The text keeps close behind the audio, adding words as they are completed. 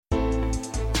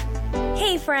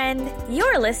Hey friend,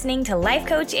 you're listening to Life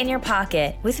Coach in Your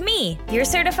Pocket with me, your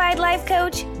certified life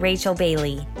coach, Rachel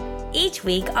Bailey. Each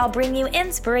week, I'll bring you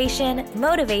inspiration,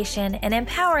 motivation, and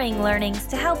empowering learnings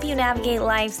to help you navigate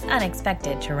life's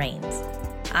unexpected terrains.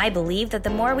 I believe that the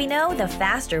more we know, the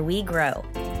faster we grow.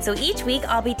 So each week,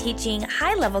 I'll be teaching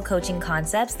high-level coaching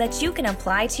concepts that you can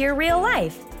apply to your real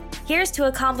life. Here's to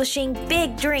accomplishing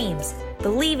big dreams,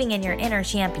 believing in your inner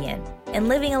champion, and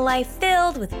living a life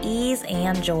filled with ease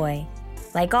and joy.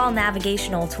 Like all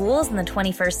navigational tools in the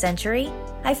 21st century,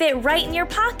 I fit right in your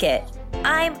pocket.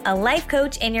 I'm a life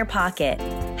coach in your pocket.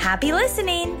 Happy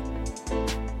listening!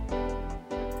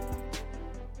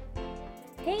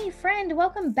 Hey friend,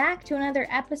 welcome back to another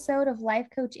episode of Life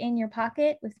Coach in Your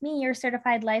Pocket with me, your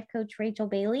certified life coach, Rachel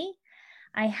Bailey.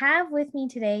 I have with me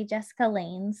today Jessica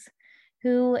Lanes,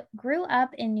 who grew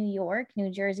up in New York,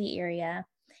 New Jersey area.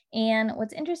 And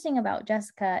what's interesting about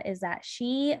Jessica is that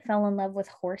she fell in love with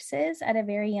horses at a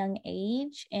very young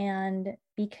age and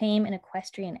became an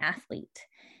equestrian athlete.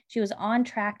 She was on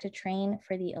track to train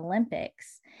for the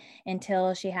Olympics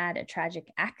until she had a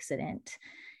tragic accident.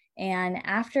 And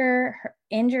after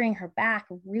injuring her back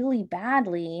really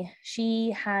badly,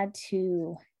 she had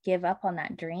to give up on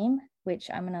that dream, which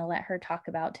I'm going to let her talk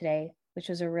about today, which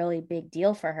was a really big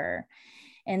deal for her.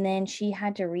 And then she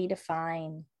had to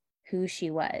redefine who she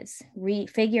was,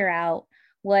 figure out,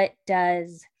 what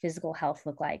does physical health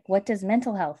look like? What does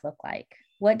mental health look like?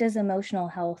 What does emotional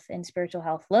health and spiritual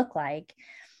health look like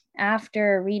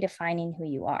after redefining who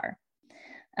you are?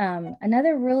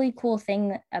 Another really cool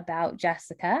thing about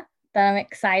Jessica that I'm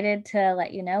excited to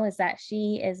let you know is that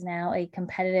she is now a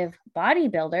competitive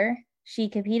bodybuilder. She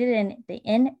competed in the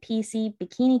NPC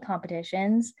bikini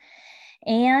competitions,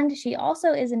 and she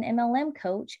also is an MLM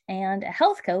coach and a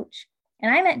health coach.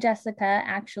 And I met Jessica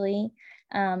actually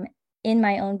in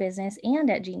my own business and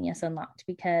at Genius Unlocked,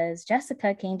 because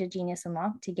Jessica came to Genius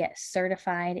Unlocked to get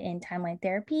certified in timeline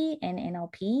therapy and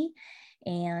NLP.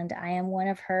 And I am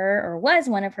was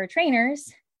one of her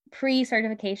trainers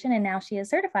pre-certification, and now she is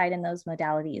certified in those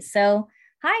modalities. So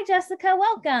hi, Jessica,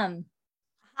 welcome.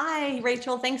 Hi,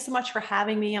 Rachel. Thanks so much for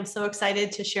having me. I'm so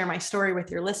excited to share my story with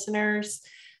your listeners.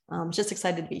 Just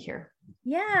excited to be here.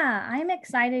 Yeah, I'm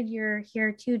excited you're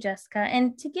here too, Jessica.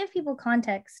 And to give people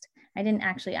context, I didn't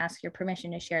actually ask your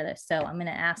permission to share this, so I'm going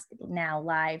to ask now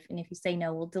live. And if you say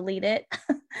no, we'll delete it.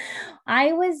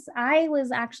 I was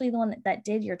actually the one that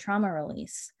did your trauma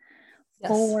release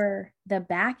for the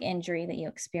back injury that you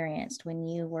experienced when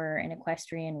you were an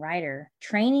equestrian rider,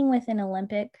 training with an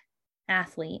Olympic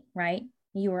athlete, right?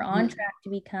 You were on track to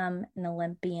become an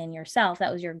Olympian yourself.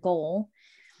 That was your goal.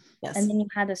 Yes. And then you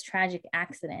had this tragic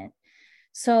accident.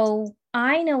 So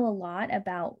I know a lot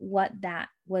about what that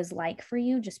was like for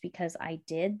you, just because I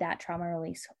did that trauma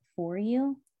release for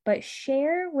you. But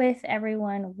share with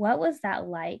everyone, what was that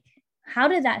like? How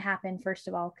did that happen, first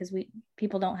of all? Because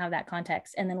people don't have that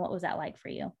context. And then what was that like for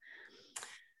you?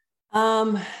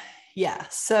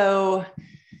 So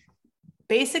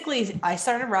basically, I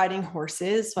started riding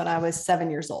horses when I was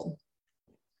 7 years old.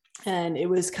 And it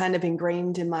was kind of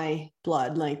ingrained in my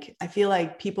blood. Like, I feel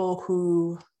like people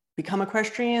who become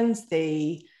equestrians,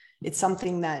 it's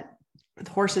something that the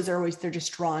horses are always, they're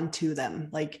just drawn to them.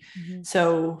 Like,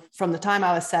 So from the time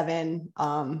I was 7,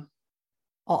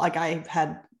 I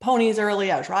had ponies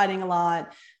early, I was riding a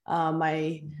lot.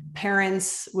 My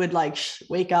parents would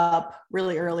wake up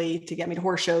really early to get me to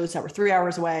horse shows that were 3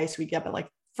 hours away. So we'd get up at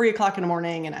 3 o'clock in the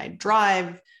morning, and I'd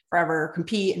drive forever,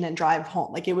 compete, and then drive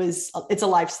home. It's a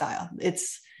lifestyle.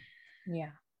 It's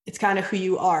kind of who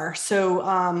you are.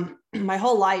 So my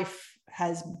whole life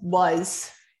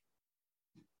was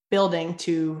building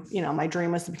to, my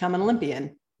dream was to become an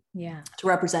Olympian, to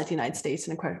represent the United States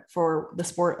for the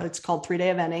sport. It's called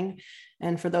 3-day eventing.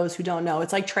 And for those who don't know,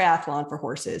 it's like triathlon for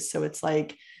horses. So it's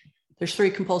there's 3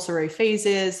 compulsory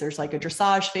phases. There's a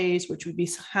dressage phase, which would be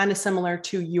kind of similar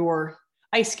to your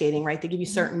ice skating, right? They give you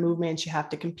certain movements, you have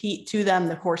to compete to them.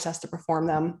 The horse has to perform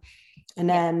them. And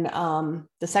then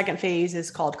the second phase is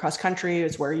called cross country.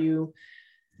 It's where you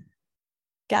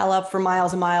gallop for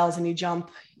miles and miles and you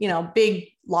jump, big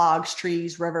logs,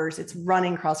 trees, rivers. It's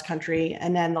running cross country.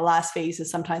 And then the last phase is,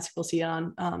 sometimes people see it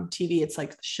on TV. It's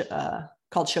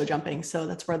called show jumping. So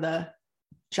that's where the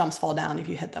jumps fall down if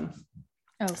you hit them.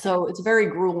 Okay. So it's very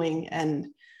grueling, and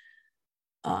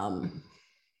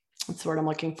that's what I'm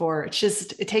looking for.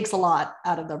 It takes a lot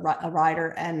out of a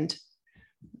rider and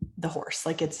the horse.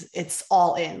 It's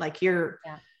all in, you're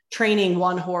training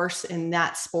one horse in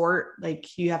that sport.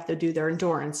 You have to do their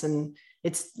endurance, and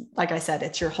it's, like I said,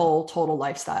 it's your whole total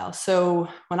lifestyle. So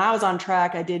when I was on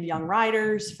track, I did young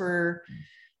riders for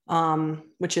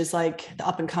which is like the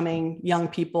up and coming young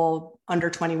people under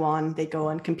 21. They go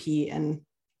and compete. And,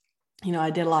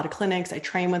 I did a lot of clinics. I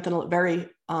trained with a very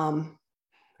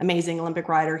amazing Olympic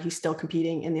rider. He's still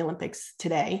competing in the Olympics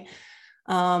today,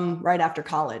 right after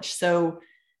college. So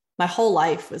my whole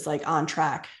life was like on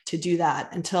track to do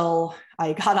that until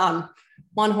I got on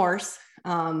one horse.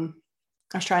 I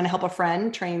was trying to help a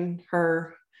friend train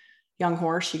her young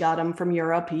horse. She got him from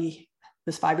Europe. He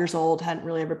was 5 years old, hadn't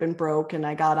really ever been broke. And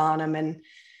I got on him and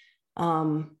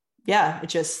it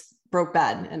just broke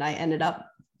bad. And I ended up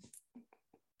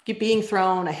being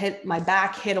thrown. My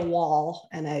back hit a wall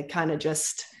and I kind of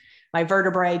my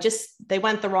vertebrae they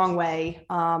went the wrong way.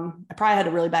 I probably had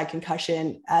a really bad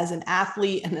concussion. As an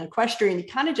athlete and an equestrian, you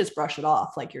kind of just brush it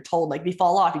off. Like you're told, like if you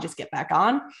fall off, you just get back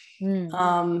on.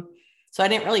 So I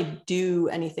didn't really do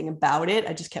anything about it.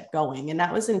 I just kept going. And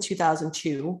that was in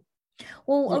 2002.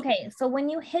 Well, okay. So when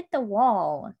you hit the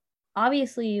wall,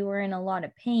 obviously you were in a lot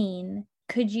of pain.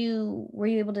 Were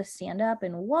you able to stand up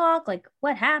and walk? Like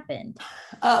what happened?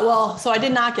 So I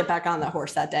did not get back on that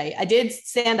horse that day. I did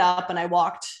stand up and I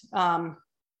walked I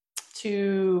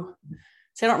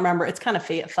don't remember. It's kind of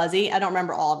fuzzy. I don't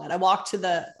remember all of it. I walked to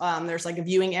there's like a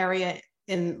viewing area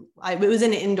it was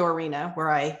in an indoor arena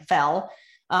where I fell,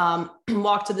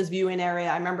 walked to this viewing area.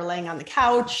 I remember laying on the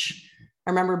couch. I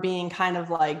remember being kind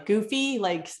of like goofy,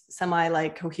 like semi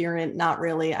like coherent, not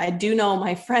really. I do know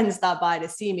my friend stopped by to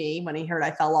see me when he heard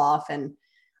I fell off, and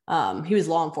he was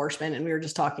law enforcement, and we were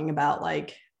just talking about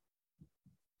like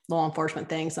law enforcement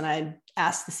things. And I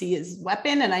asked to see his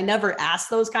weapon, and I never asked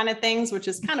those kind of things, which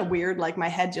is kind of weird. Like my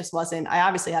head just wasn't, I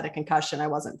obviously had a concussion. I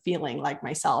wasn't feeling like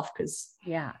myself because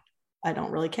I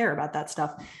don't really care about that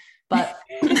stuff, but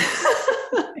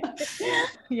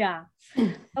yeah.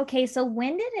 Okay. So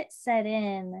when did it set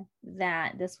in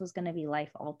that this was going to be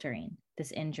life altering,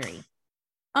 this injury?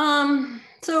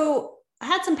 So I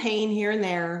had some pain here and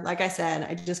there. Like I said,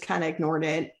 I just kind of ignored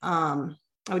it. I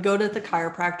would go to the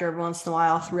chiropractor every once in a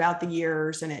while throughout the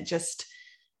years. And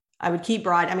I would keep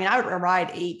riding. I mean, I would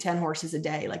ride 8-10 horses a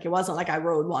day. Like it wasn't like I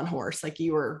rode one horse, like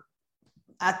you were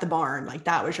at the barn, like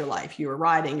that was your life. You were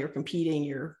riding, you're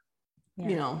competing,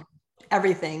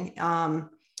 everything.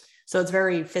 So it's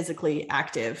very physically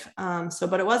active.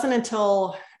 But it wasn't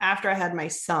until after I had my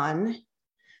son,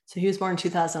 so he was born in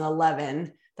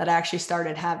 2011, that I actually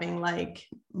started having like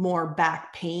more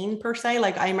back pain per se.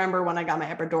 Like I remember when I got my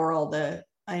epidural, the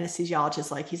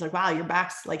anesthesiologist, he's like, wow, your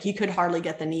back's like, he could hardly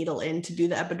get the needle in to do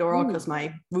the epidural because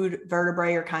my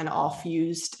vertebrae are kind of all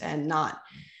fused and not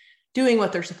doing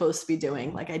what they're supposed to be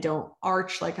doing. Like I don't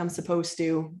arch like I'm supposed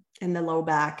to in the low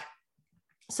back.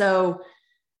 So,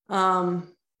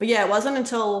 but yeah, it wasn't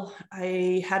until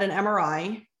I had an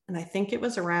MRI, and I think it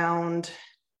was around,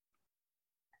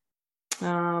 I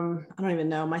don't even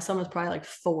know. My son was probably like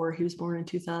 4. He was born in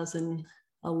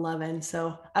 2011.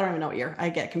 So I don't even know what year. I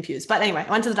get confused. But anyway,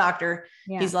 I went to the doctor.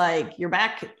 Yeah. He's like, your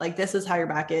back, like this is how your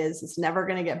back is. It's never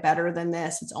going to get better than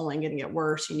this. It's only going to get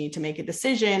worse. You need to make a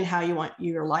decision how you want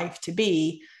your life to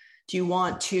be. Do you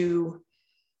want to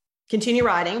continue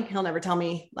riding? He'll never tell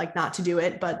me like not to do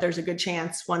it, but there's a good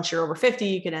chance once you're over 50,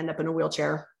 you could end up in a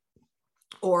wheelchair,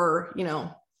 or,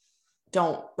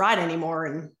 don't ride anymore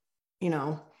and,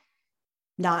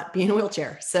 not be in a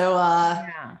wheelchair. So,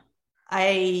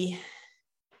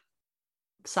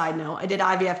 side note, I did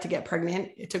IVF to get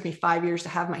pregnant. It took me 5 years to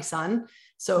have my son.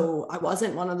 So I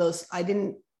wasn't one of those, I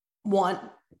didn't want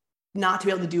not to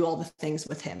be able to do all the things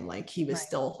with him. Like he was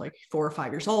still like 4 or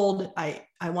 5 years old. I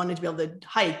wanted to be able to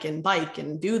hike and bike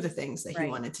and do the things that he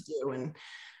wanted to do. And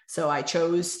so I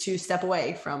chose to step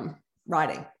away from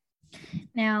riding.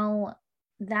 Now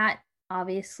that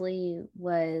obviously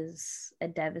was a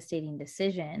devastating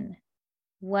decision.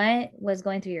 What was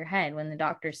going through your head when the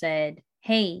doctor said,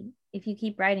 hey, if you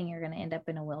keep riding, you're going to end up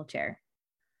in a wheelchair?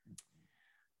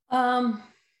 Well,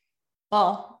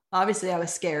 obviously I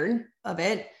was scared of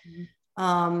it.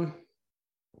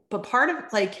 But part of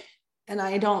like, and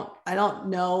I don't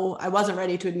know, I wasn't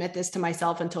ready to admit this to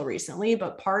myself until recently,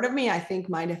 but part of me, I think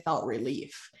might've felt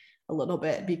relief a little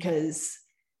bit, because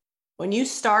when you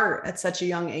start at such a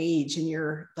young age and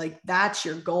you're like, that's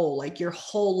your goal, like your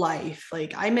whole life.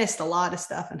 Like I missed a lot of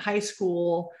stuff in high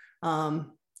school.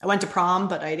 I went to prom,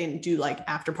 but I didn't do like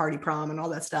after party prom and all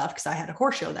that stuff because I had a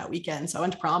horse show that weekend. So I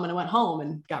went to prom and I went home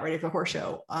and got ready for the horse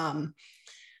show.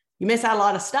 You miss out a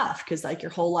lot of stuff because like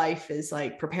your whole life is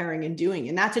like preparing and doing,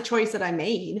 and that's a choice that I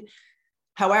made.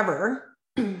 However,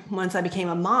 once I became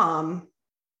a mom,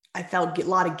 I felt a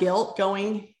lot of guilt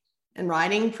going and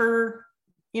riding for,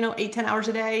 8-10 hours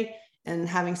a day and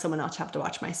having someone else have to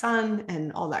watch my son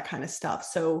and all that kind of stuff.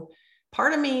 So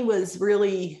part of me was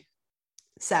really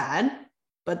sad.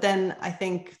 But then I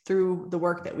think through the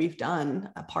work that we've done,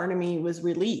 a part of me was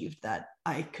relieved that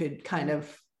I could kind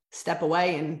of step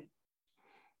away and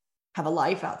have a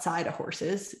life outside of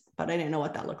horses, but I didn't know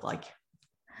what that looked like.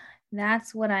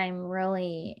 That's what I'm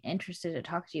really interested to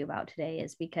talk to you about today,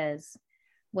 is because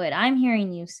what I'm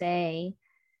hearing you say,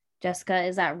 Jessica,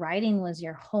 is that riding was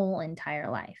your whole entire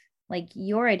life. Like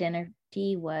your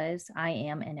identity was, I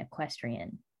am an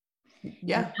equestrian.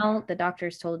 Yeah. And now the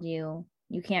doctors told you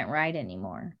you can't ride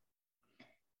anymore.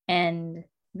 And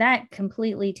that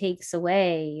completely takes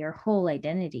away your whole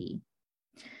identity.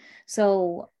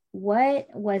 So what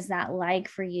was that like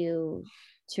for you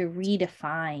to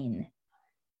redefine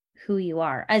who you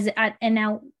are? And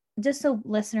now, just so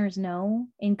listeners know,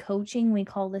 in coaching, we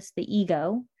call this the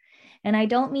ego. And I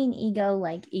don't mean ego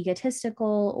like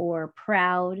egotistical or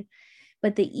proud,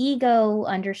 but the ego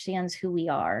understands who we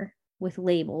are with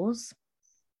labels,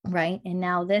 right? And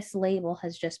now this label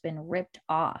has just been ripped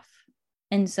off.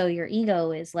 And so your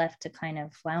ego is left to kind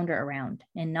of flounder around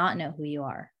and not know who you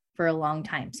are for a long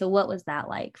time. So what was that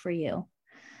like for you?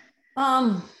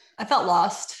 I felt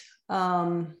lost.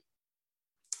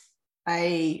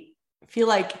 I feel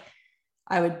like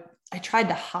I tried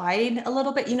to hide a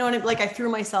little bit, like I threw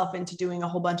myself into doing a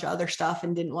whole bunch of other stuff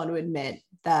and didn't want to admit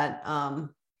that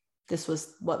this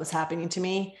was what was happening to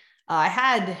me. I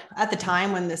had, at the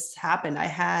time when this happened, I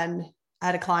had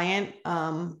a client,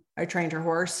 I trained her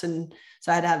horse. And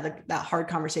so I had to have that hard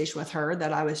conversation with her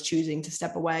that I was choosing to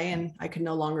step away and I could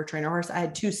no longer train her horse. I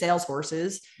had 2 sales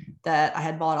horses that I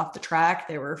had bought off the track.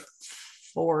 They were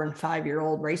 4 and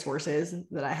 5-year-old race horses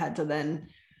that I had to then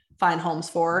find homes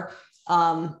for.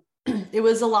 It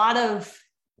was I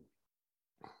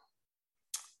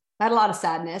had a lot of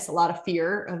sadness, a lot of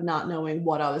fear of not knowing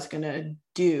what I was going to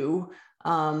do.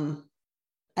 And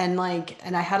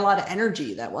I had a lot of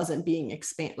energy that wasn't being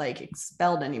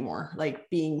expelled anymore, like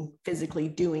being physically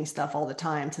doing stuff all the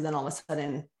time to then all of a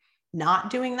sudden not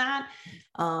doing that.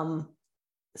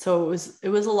 So it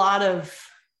was a lot of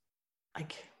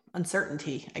like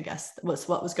uncertainty, I guess, was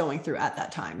what was going through at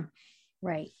that time.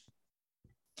 Right.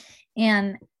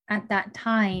 And at that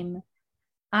time,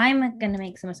 I'm going to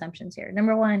make some assumptions here.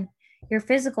 Number one, your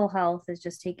physical health has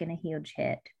just taken a huge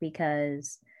hit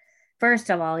because first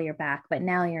of all, you're back, but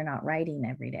now you're not riding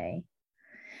every day.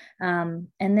 And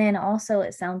then also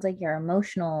it sounds like your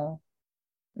emotional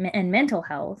and mental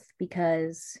health,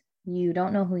 because you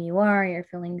don't know who you are. You're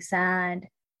feeling sad,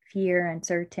 fear,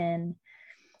 uncertain.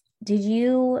 Did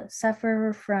you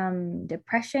suffer from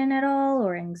depression at all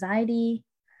or anxiety?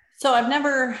 So I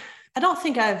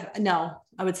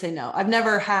would say no. I've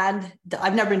never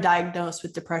been diagnosed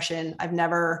with depression. And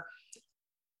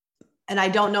I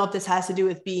don't know if this has to do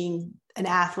with being an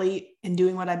athlete and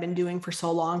doing what I've been doing for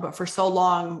so long, but for so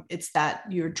long, it's that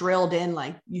you're drilled in,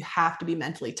 like you have to be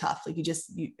mentally tough. Like you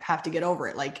have to get over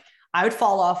it. Like I would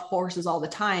fall off horses all the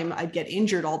time. I'd get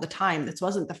injured all the time. This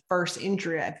wasn't the first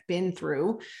injury I've been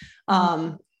through.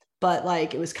 Mm-hmm. But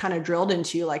like, it was kind of drilled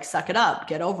into you, like, suck it up,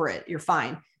 get over it. You're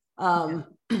fine.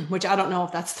 Which I don't know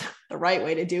if that's the right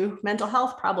way to do mental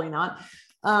health. Probably not.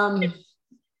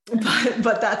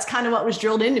 But that's kind of what was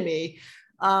drilled into me.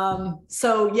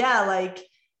 So yeah, like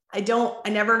I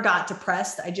never got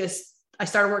depressed. I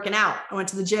started working out. I went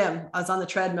to the gym. I was on the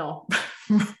treadmill.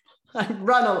 I'd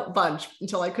run a bunch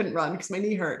until I couldn't run because my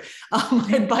knee hurt.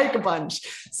 I'd bike a bunch.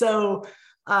 So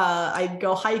I'd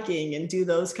go hiking and do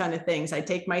those kind of things. I'd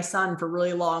take my son for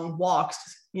really long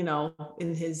walks, in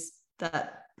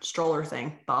that stroller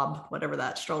thing, Bob, whatever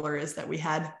that stroller is that we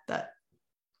had that.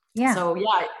 Yeah. So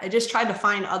yeah, I just tried to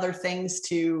find other things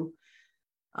to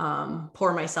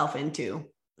pour myself into.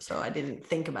 So I didn't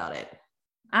think about it.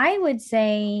 I would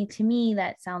say, to me,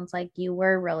 that sounds like you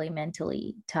were really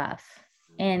mentally tough.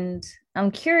 And I'm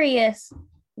curious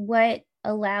what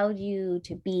allowed you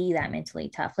to be that mentally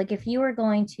tough. Like if you were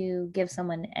going to give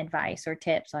someone advice or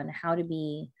tips on how to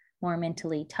be more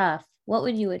mentally tough, what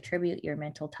would you attribute your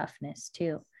mental toughness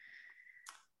to?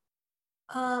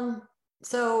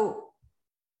 So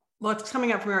what's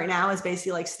coming up for me right now is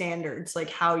basically like standards, like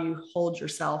how you hold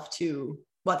yourself to,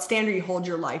 what standard you hold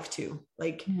your life to.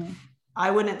 Like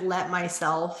I wouldn't let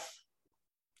myself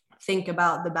think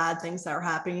about the bad things that were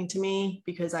happening to me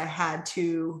because I had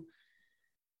to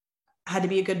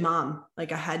be a good mom.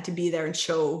 Like I had to be there and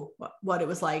show what it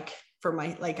was like for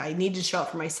I needed to show up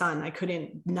for my son. I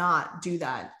couldn't not do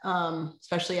that.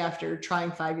 Especially after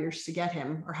trying 5 years to get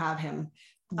him or have him.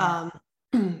 Yeah.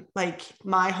 Like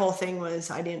my whole thing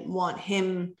was, I didn't want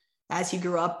him as he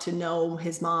grew up to know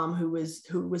his mom who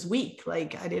was weak.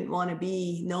 Like I didn't want to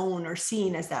be known or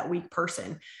seen as that weak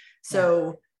person.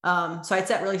 So So I'd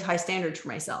set really high standards for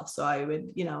myself. So I would,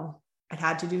 I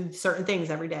had to do certain things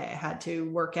every day. I had to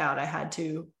work out. I had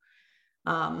to,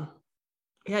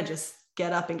 just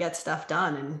get up and get stuff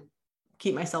done and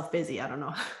keep myself busy. I don't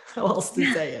know how else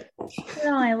to say it.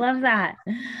 No, I love that.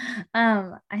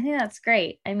 I think that's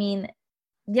great. I mean,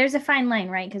 there's a fine line,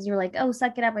 right? Because you're like, oh,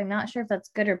 suck it up. I'm not sure if that's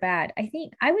good or bad. I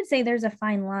think I would say there's a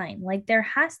fine line. Like there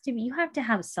has to be, you have to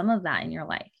have some of that in your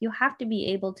life. You have to be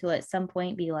able to at some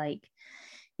point be like,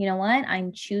 you know what?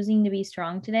 I'm choosing to be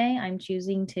strong today. I'm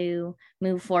choosing to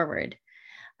move forward.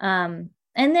 And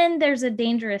then there's a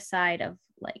dangerous side of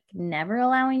like never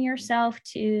allowing yourself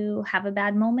to have a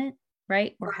bad moment,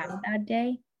 right? Or have a bad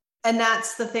day. And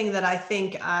that's the thing that I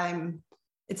think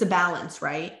it's a balance,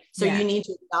 right? So you need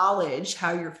to acknowledge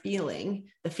how you're feeling,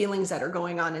 the feelings that are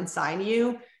going on inside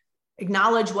you,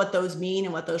 acknowledge what those mean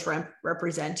and what those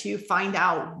represent to you, find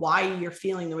out why you're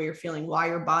feeling the way you're feeling, why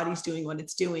your body's doing what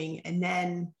it's doing, and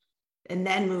then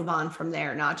move on from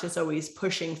there, not just always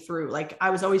pushing through. Like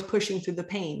I was always pushing through the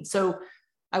pain. So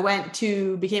I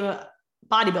became a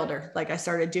bodybuilder. Like I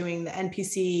started doing the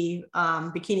NPC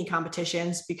bikini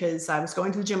competitions because I was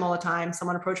going to the gym all the time.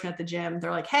 Someone approached me at the gym.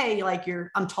 They're like, hey, like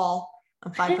I'm tall.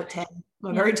 I'm 5'10".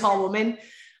 I'm a very tall woman.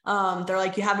 They're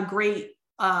like, you have a great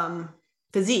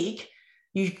physique.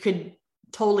 You could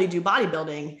totally do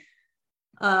bodybuilding.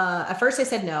 At first I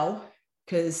said no,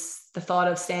 because the thought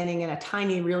of standing in a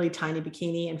tiny, really tiny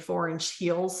bikini and 4-inch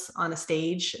heels on a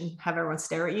stage and have everyone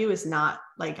stare at you is not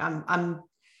like, I'm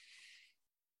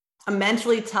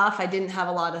mentally tough. I didn't have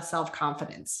a lot of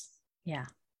self-confidence. Yeah.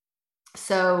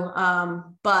 So,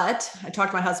 but I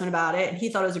talked to my husband about it and he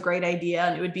thought it was a great idea.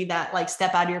 And it would be that like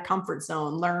step out of your comfort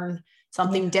zone, learn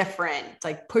something different,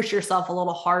 like push yourself a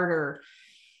little harder.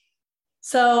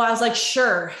 So I was like,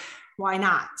 sure, why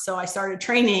not? So I started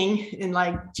training in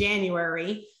like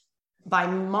January. By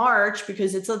March,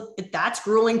 because that's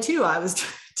grueling too. I was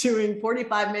doing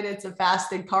 45 minutes of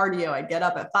fasted cardio. I'd get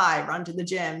up at 5, run to the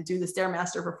gym, do the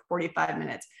Stairmaster for 45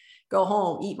 minutes, go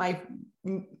home, eat my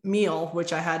meal,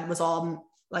 which was all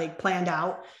like planned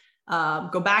out,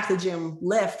 go back to the gym,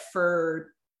 lift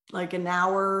for like an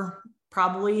hour,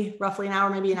 probably roughly an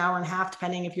hour, maybe an hour and a half,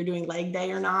 depending if you're doing leg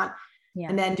day or not. Yeah.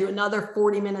 And then do another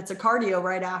 40 minutes of cardio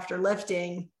right after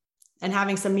lifting and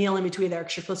having some meal in between there,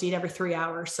 because you're supposed to eat every 3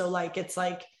 hours. So like, it's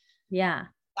like,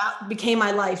 that became my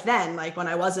life then. Like when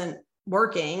I wasn't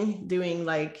working, doing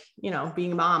like,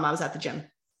 being a mom, I was at the gym.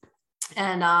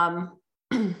 And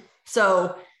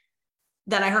so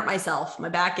then I hurt myself. My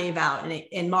back gave out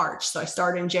in March. So I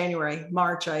started in January.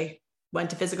 March, I had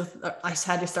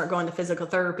to start going to physical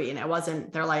therapy, and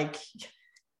they're like,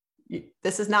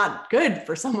 this is not good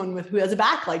for someone who has a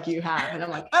back like you have. And I'm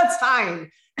like, that's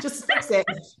fine. Just fix it.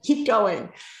 Keep going.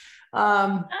 So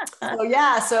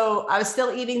I was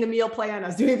still eating the meal plan. I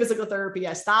was doing physical therapy.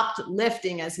 I stopped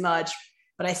lifting as much,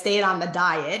 but I stayed on the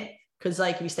diet, because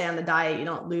like if you stay on the diet, you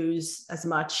don't lose as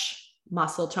much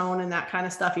muscle tone and that kind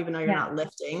of stuff, even though you're not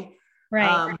lifting.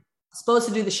 Right. Supposed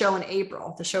to do the show in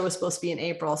April. The show was supposed to be in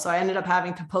April. So I ended up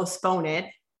having to postpone it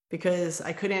because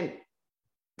I couldn't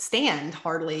stand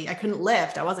hardly. I couldn't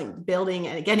lift. I wasn't building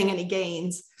and getting any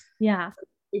gains. Yeah.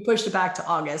 We pushed it back to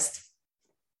August.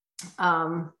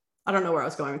 I don't know where I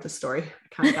was going with this story.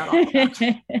 I kind of got off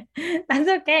that. That's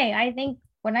okay. I think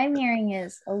what I'm hearing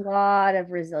is a lot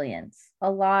of resilience,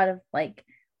 a lot of like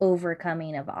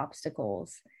overcoming of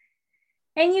obstacles.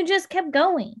 And you just kept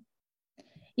going.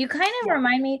 You kind of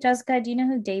remind me, Jessica, do you know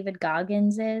who David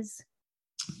Goggins is?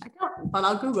 I don't, but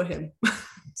I'll Google him.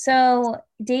 So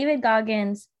David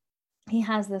Goggins, he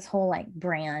has this whole like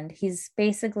brand. He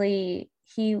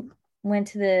went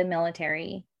to the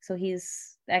military. So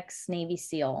he's ex-Navy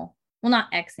SEAL. Well, not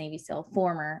ex-Navy SEAL,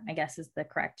 former, I guess is the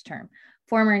correct term.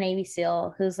 Former Navy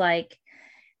SEAL who's like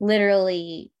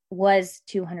literally was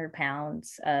 200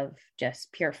 pounds of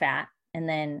just pure fat, and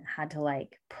then had to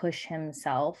like push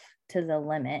himself to the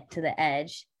limit, to the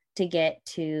edge, to get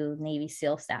to Navy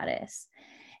SEAL status.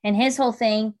 And his whole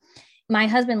thing, my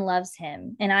husband loves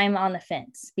him and I'm on the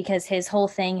fence, because his whole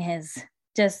thing is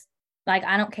just like,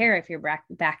 I don't care if your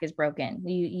back is broken.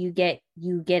 You get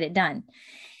it done.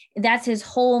 That's his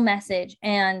whole message.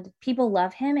 And people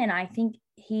love him. And I think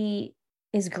he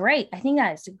is great. I think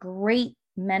that is a great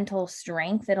mental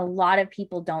strength that a lot of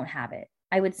people don't have it.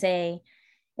 I would say,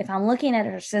 if I'm looking at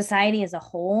our society as a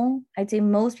whole, I'd say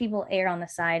most people err on the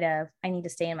side of, I need to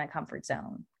stay in my comfort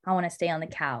zone. I want to stay on the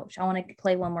couch. I want to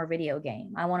play one more video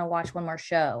game. I want to watch one more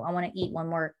show. I want to eat one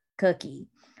more cookie.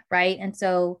 Right. And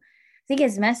so I think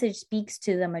his message speaks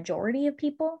to the majority of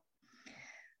people.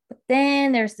 But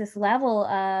then there's this level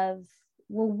of,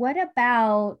 well, what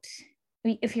about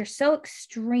if you're so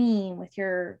extreme with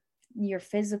your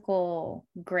physical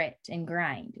grit and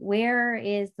grind, where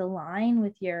is the line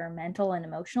with your mental and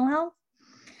emotional health?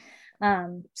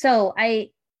 So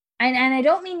I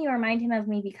don't mean you remind him of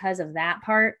me because of that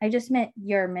part. I just meant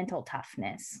your mental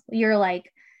toughness. You're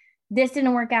like, this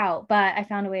didn't work out, but I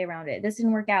found a way around it. This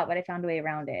didn't work out, but I found a way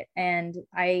around it. And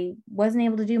I wasn't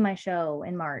able to do my show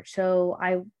in March. So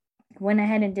I went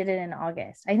ahead and did it in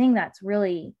August. I think that's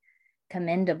really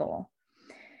commendable.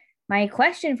 My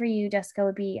question for you, Jessica,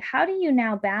 would be, how do you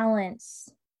now balance,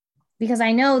 because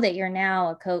I know that you're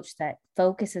now a coach that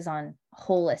focuses on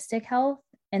holistic health.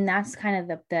 And that's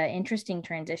kind of the interesting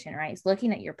transition, right? It's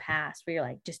looking at your past where you're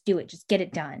like, just do it, just get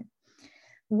it done.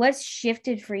 What's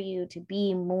shifted for you to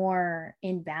be more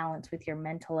in balance with your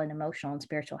mental and emotional and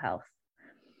spiritual health?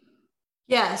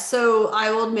 Yeah. So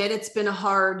I will admit it's been a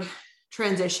hard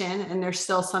transition, and there's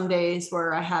still some days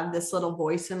where I have this little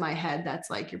voice in my head that's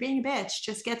like, you're being a bitch,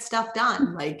 just get stuff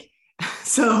done. Like,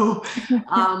 so,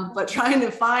 but trying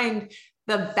to find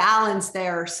the balance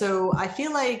there. So I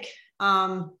feel like,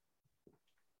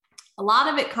 a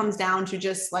lot of it comes down to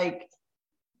just like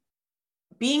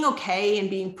being okay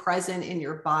and being present in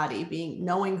your body,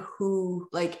 knowing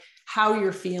how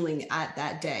you're feeling at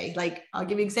that day. Like, I'll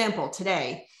give you an example.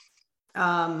 Today,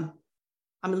 I'm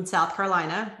in South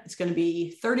Carolina. It's going to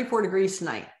be 34 degrees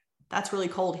tonight. That's really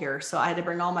cold here. So I had to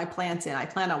bring all my plants in. I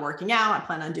plan on working out. I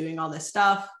plan on doing all this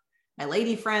stuff. My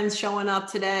lady friends showing up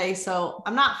today. So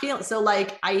I'm not feeling, so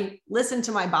like I listened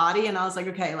to my body and I was like,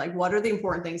 okay, like what are the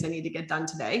important things I need to get done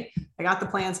today? I got the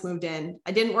plants moved in.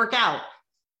 I didn't work out.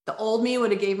 The old me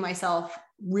would have gave myself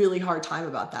really hard time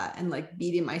about that and like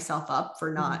beating myself up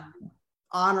for not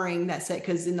honoring that set.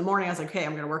 Cause in the morning I was like, okay,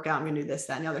 I'm going to work out. I'm going to do this,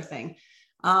 that, and the other thing.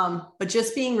 But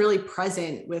just being really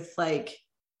present with like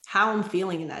how I'm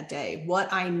feeling in that day,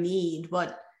 what I need,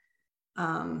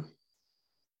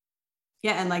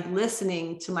 and like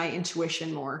listening to my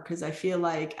intuition more. Cause I feel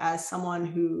like as someone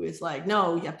who is like,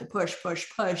 no, you have to push,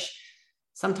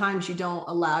 sometimes you don't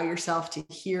allow yourself to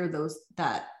hear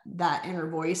that inner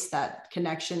voice, that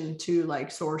connection to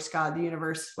like source, God, the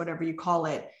universe, whatever you call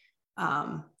it.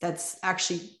 That's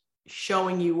actually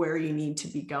showing you where you need to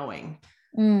be going.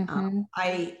 Mm-hmm.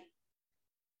 I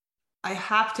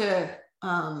have to,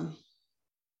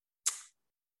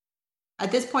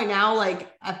 at this point now,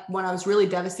 like when I was really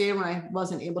devastated, when I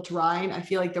wasn't able to ride, I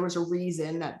feel like there was a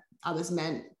reason that I was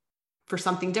meant for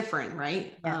something different.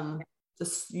 Right. Yeah.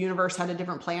 This universe had a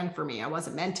different plan for me. I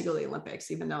wasn't meant to go to the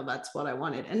Olympics, even though that's what I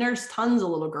wanted. And there's tons of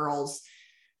little girls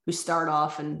who start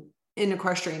off in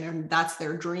equestrian and that's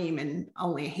their dream, and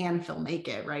only a handful make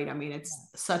it. Right. I mean,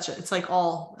 it's like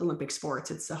all Olympic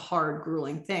sports. It's a hard,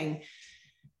 grueling thing,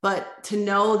 but to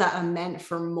know that I'm meant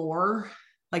for more,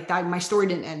 like that, my story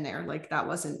didn't end there. Like that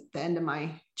wasn't the end of my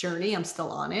journey. I'm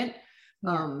still on it.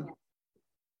 Yeah.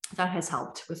 That has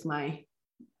helped with my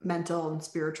mental and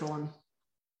spiritual and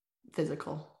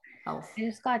physical health. I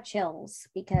just got chills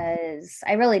because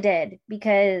I really did,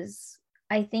 because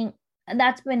I think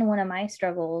that's been one of my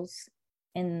struggles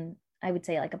in, I would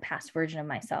say, like a past version of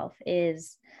myself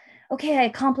is, okay, I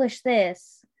accomplished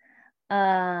this.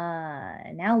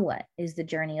 Now what? Is the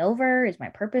journey over? Is my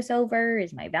purpose over?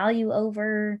 Is my value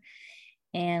over?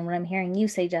 And what I'm hearing you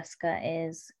say, Jessica,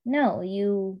 is no,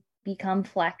 you become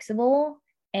flexible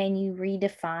and you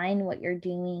redefine what you're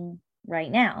doing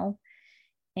right now.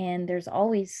 And there's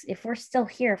always, if we're still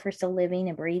here, if we're still living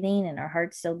and breathing and our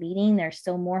heart's still beating, there's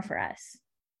still more for us.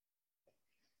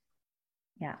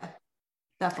 Yeah,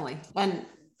 definitely. And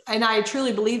I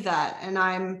truly believe that. And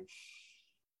I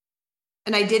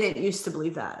didn't used to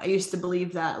believe that. I used to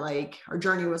believe that like our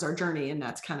journey was our journey, and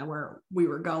that's kind of where we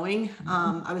were going.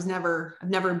 I've never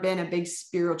been a big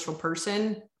spiritual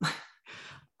person.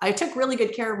 I took really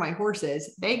good care of my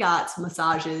horses. They got some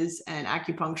massages and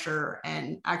acupuncture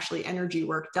and actually energy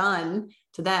work done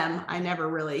to them. I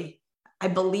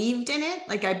believed in it.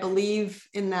 Like I believe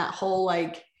in that whole,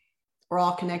 like, we're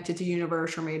all connected to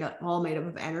universe, we're all made up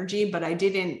of energy, but I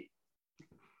think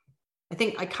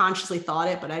I consciously thought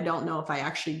it, but I don't know if I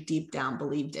actually deep down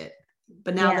believed it.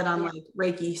 But now that I'm like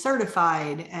Reiki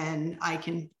certified and I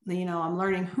can, I'm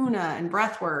learning Huna and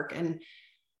breath work and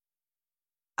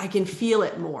I can feel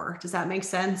it more. Does that make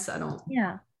sense?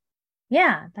 Yeah,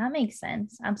 that makes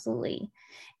sense. Absolutely.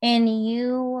 And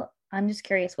I'm just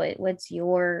curious, do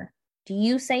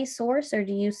you say source or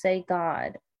do you say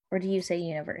God or do you say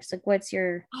universe? Like what's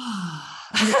your,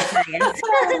 I'm just curious.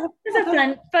 It's a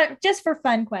fun, but just for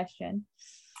fun question.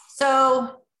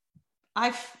 So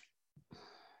I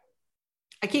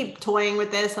keep toying with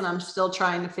this and I'm still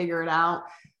trying to figure it out.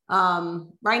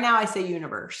 Right now I say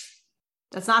universe.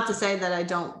 That's not to say that I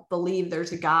don't believe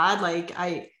there's a God. Like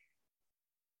I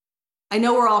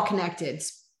know we're all connected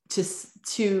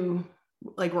to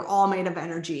like, we're all made of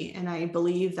energy. And I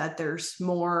believe that there's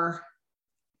more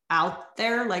out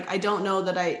there. Like, I don't know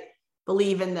that I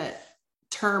believe in the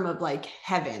term of like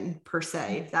heaven per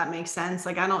se, if that makes sense.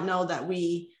 Like, I don't know that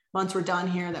once we're done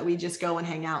here, that we just go and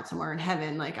hang out somewhere in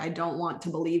heaven. Like, I don't want to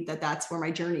believe that that's where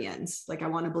my journey ends. Like, I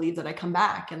want to believe that I come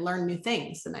back and learn new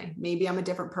things. And maybe I'm a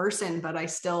different person, but I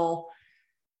feel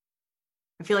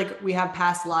like we have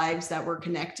past lives that we're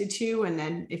connected to. And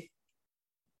then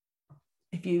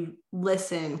if you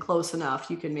listen close enough,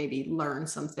 you can maybe learn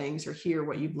some things or hear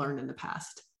what you've learned in the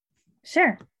past.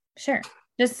 Sure.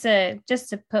 Just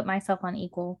to put myself on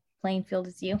equal playing field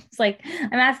as you. It's like,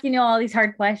 I'm asking you all these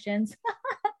hard questions,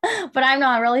 but I'm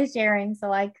not really sharing.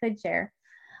 So I could share.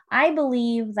 I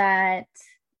believe that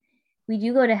we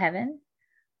do go to heaven,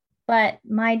 but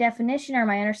my definition or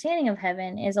my understanding of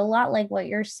heaven is a lot like what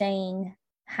you're saying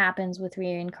happens with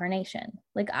reincarnation.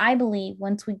 Like, I believe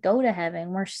once we go to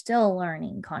heaven, we're still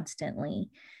learning constantly,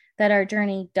 that our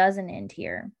journey doesn't end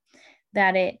here,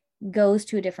 that it goes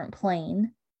to a different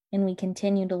plane and we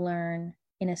continue to learn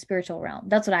in a spiritual realm.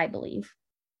 That's what I believe.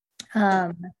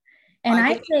 And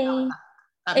I say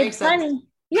it's funny.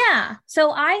 Yeah.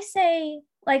 So I say,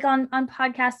 like, on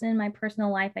podcasts and in my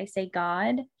personal life, I say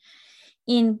God.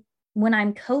 When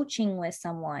I'm coaching with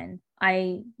someone,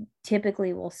 I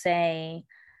typically will say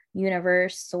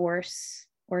universe, source,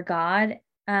 or God,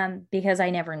 because I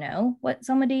never know what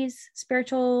somebody's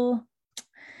spiritual.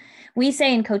 We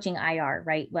say in coaching IR,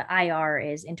 right? What IR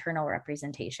is internal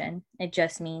representation. It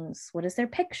just means, what is their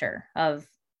picture of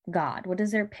God? What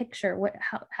is their picture?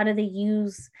 How do they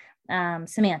use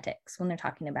semantics when they're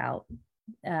talking about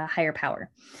higher power?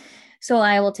 So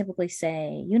I will typically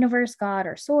say universe, God,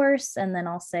 or source. And then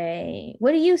I'll say,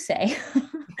 what do you say?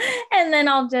 And then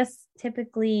I'll just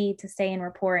typically, to stay in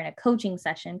rapport in a coaching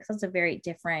session, because it's a very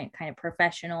different kind of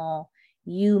professional,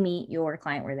 you meet your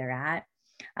client where they're at,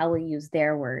 I will use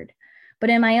their word.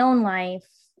 But in my own life,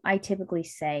 I typically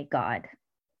say God.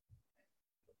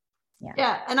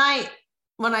 Yeah. And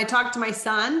when I talk to my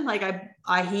son, like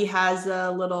he has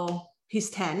he's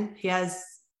 10. He has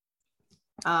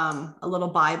a little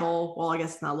Bible. Well, I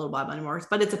guess it's not a little Bible anymore,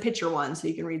 but it's a picture one. So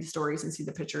you can read the stories and see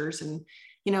the pictures. And,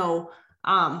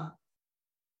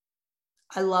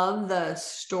 I love the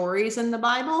stories in the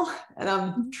Bible, and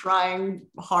I'm trying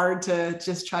hard to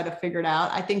just try to figure it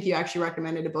out. I think you actually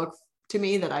recommended a book to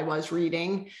me that I was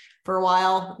reading for a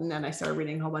while, and then I started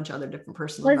reading a whole bunch of other different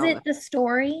personal development. Was it The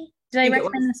Story? Did I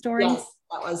recommend The Story? Yes,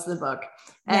 that was the book.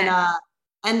 Yeah.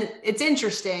 And it's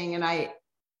interesting, and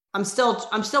I'm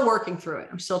still working through it.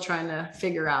 I'm still trying to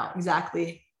figure out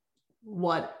exactly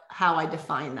how I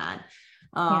define that.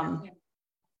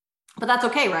 But that's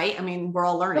okay, right? I mean, we're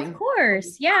all learning. Of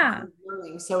course. Yeah.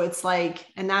 So it's like,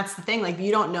 and that's the thing, like,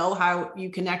 you don't know how you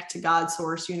connect to God,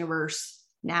 source, universe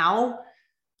now,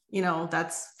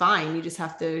 that's fine. You just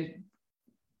have to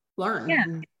learn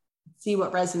and see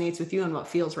what resonates with you and what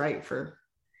feels right for,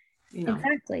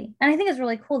 Exactly. And I think it's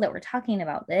really cool that we're talking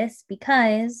about this,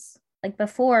 because like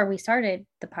before we started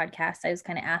the podcast, I was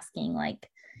kind of asking, like,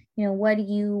 what do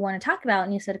you want to talk about?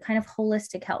 And you said kind of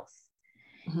holistic health.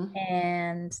 Mm-hmm.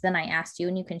 And then I asked you,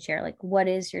 and you can share, like, what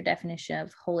is your definition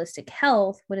of holistic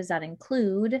health? What does that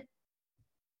include?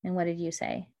 And what did you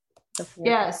say before?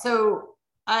 Yeah. So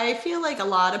I feel like a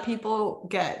lot of people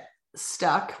get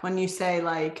stuck when you say,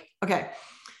 like, okay,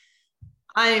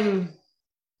 I'm,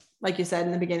 like you said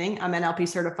in the beginning, I'm NLP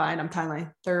certified. I'm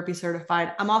timeline therapy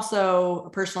certified. I'm also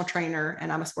a personal trainer,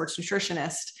 and I'm a sports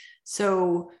nutritionist.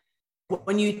 So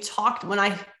when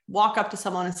I walk up to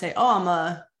someone and say,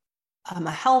 oh, I'm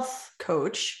a health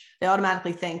coach, they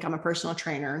automatically think I'm a personal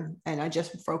trainer and I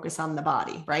just focus on the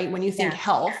body, right? When you think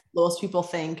health, most people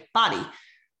think body.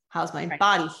 How's my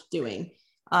body doing?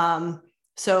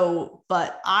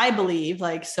 But I believe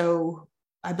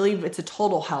I believe it's a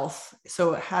total health.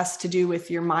 So it has to do with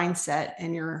your mindset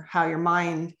and how your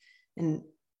mind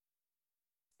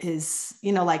is, I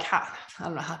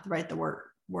don't know how to write the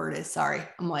word is, sorry.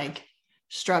 I'm like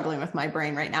struggling with my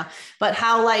brain right now, but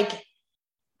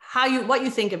what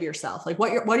you think of yourself, like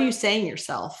what are you saying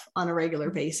yourself on a regular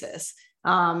basis?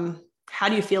 How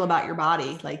do you feel about your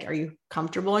body? Like, are you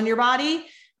comfortable in your body?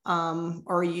 Or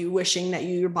are you wishing that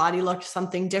your body looked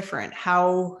something different?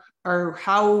 How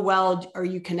well are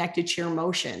you connected to your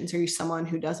emotions? Are you someone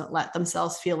who doesn't let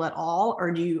themselves feel at all? Or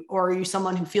are you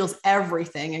someone who feels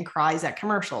everything and cries at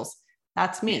commercials?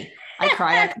 That's me. I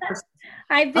cry at commercials.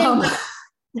 I've been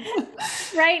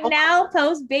right now,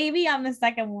 post baby, I'm the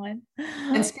second one.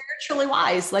 And spiritually,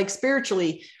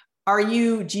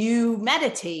 do you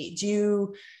meditate? Do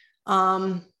you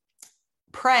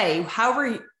pray?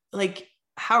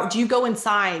 How do you go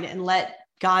inside and let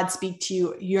God speak to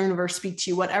you, universe speak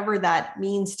to you, whatever that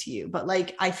means to you? But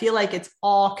like, I feel like it's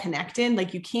all connected.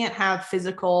 Like you can't have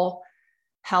physical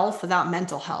health without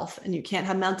mental health, and you can't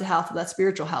have mental health without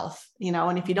spiritual health,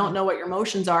 and if you don't know what your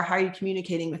emotions are, how are you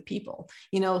communicating with people,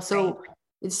 so right.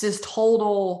 It's this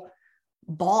total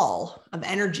ball of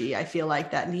energy. I feel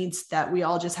like that we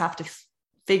all just have to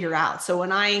figure out. So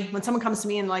when someone comes to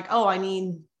me and like, oh, I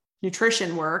need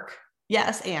nutrition work.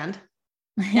 Yes. And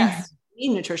yes, you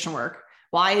need nutrition work.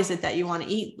 Why is it that you want to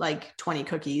eat like 20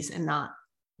 cookies and not,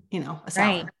 a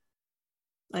salad? Right.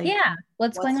 Like, yeah.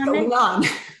 What's going on?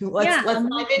 Let's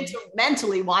dive into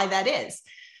mentally why that is.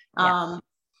 Yeah.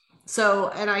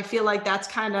 And I feel like that's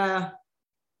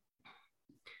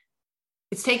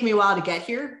it's taken me a while to get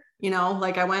here.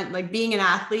 Like I went, like being an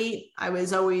athlete, I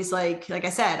was always like I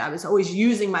said, I was always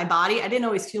using my body. I didn't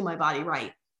always feel my body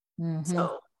right. Mm-hmm.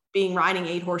 So riding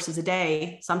 8 horses a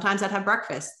day, sometimes I'd have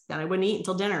breakfast, then I wouldn't eat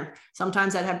until dinner.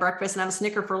 Sometimes I'd have breakfast and have a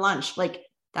Snicker for lunch. Like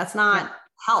that's not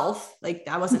health. Like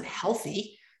I wasn't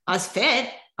healthy. I was fit.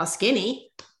 I was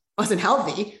skinny. I wasn't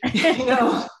healthy,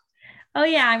 Oh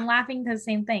yeah. I'm laughing because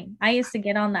same thing. I used to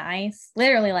get on the ice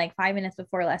literally like 5 minutes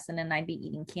before lesson and I'd be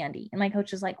eating candy. And my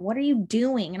coach was like, what are you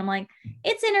doing? And I'm like,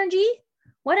 it's energy,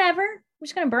 whatever. I'm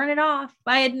just going to burn it off.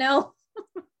 But I had no.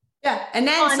 Yeah. And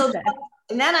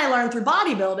then I learned through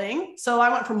bodybuilding. So I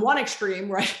went from one extreme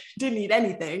where I didn't eat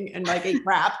anything and like ate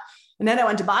crap. And then I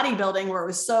went to bodybuilding where it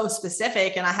was so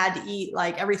specific and I had to eat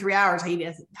like every 3 hours.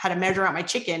 I had to measure out my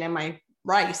chicken and my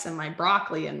rice and my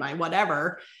broccoli and my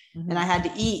whatever. Mm-hmm. And I had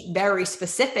to eat very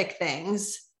specific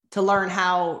things to learn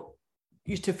how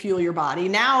to fuel your body.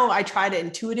 Now I try to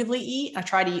intuitively eat. I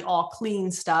try to eat all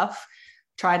clean stuff,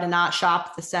 try to not shop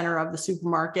at the center of the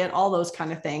supermarket, all those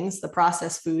kind of things. The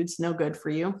processed foods, no good for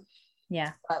you.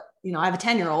 Yeah. But, I have a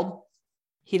 10-year-old.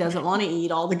 He doesn't want to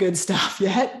eat all the good stuff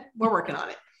yet. We're working on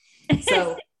it.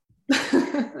 So.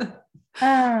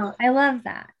 Oh, I love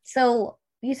that. So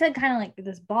you said kind of like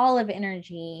this ball of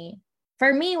energy.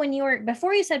 For me,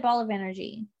 before you said ball of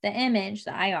energy, the image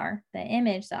that I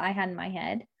had in my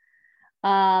head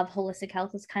of holistic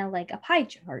health is kind of like a pie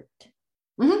chart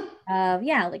of,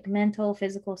 like mental,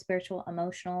 physical, spiritual,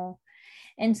 emotional.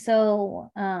 And so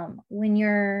I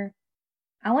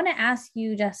want to ask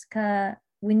you, Jessica,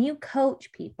 when you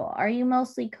coach people, are you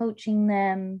mostly coaching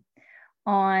them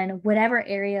on whatever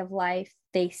area of life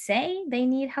they say they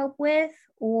need help with,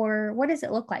 or what does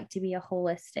it look like to be a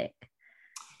holistic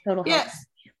total health? Yes.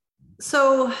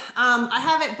 So I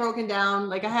have it broken down.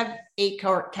 Like I have 8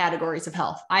 categories of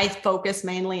health. I focus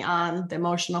mainly on the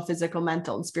emotional, physical,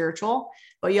 mental, and spiritual.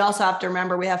 But you also have to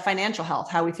remember we have financial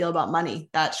health, how we feel about money.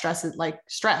 That stress is like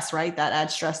stress, right? That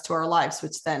adds stress to our lives,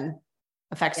 which then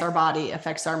affects our body,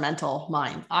 affects our mental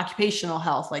mind. Occupational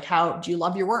health, like how do you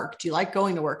love your work? Do you like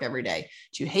going to work every day?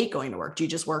 Do you hate going to work? Do you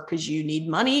just work because you need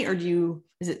money, or are you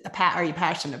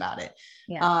passionate about it?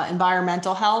 Yeah.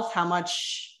 Environmental health, how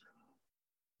much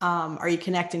are you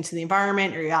connecting to the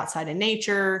environment? Are you outside in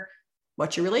nature?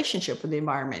 What's your relationship with the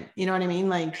environment? You know what I mean?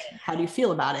 Like, how do you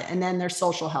feel about it? And then there's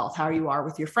social health, how you are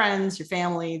with your friends, your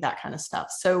family, that kind of stuff.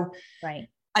 So right.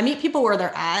 I meet people where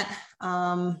they're at.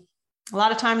 A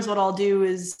lot of times what I'll do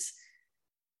is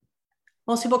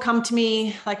most people come to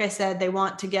me, like I said, they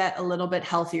want to get a little bit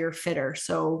healthier, fitter.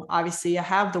 So obviously I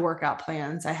have the workout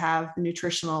plans. I have the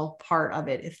nutritional part of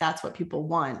it, if that's what people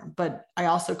want. But I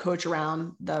also coach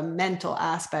around the mental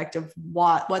aspect of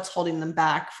what's holding them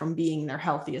back from being their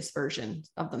healthiest version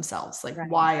of themselves. Like,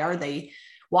 right.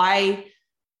 Why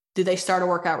do they start a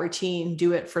workout routine,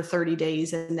 do it for 30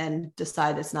 days and then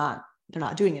decide they're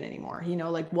not doing it anymore?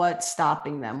 Like what's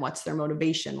stopping them? What's their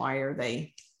motivation? Why are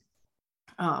they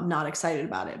not excited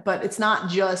about it? But it's not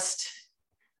just,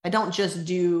 I don't just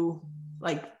do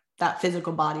like that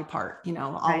physical body part,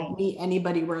 I'll meet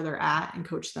anybody where they're at and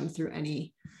coach them through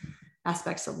any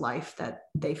aspects of life that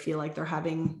they feel like they're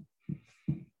having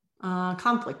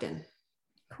conflict in.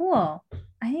 Cool.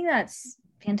 I think that's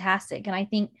fantastic. And I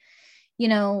think,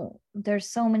 there's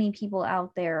so many people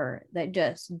out there that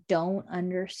just don't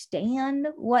understand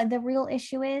what the real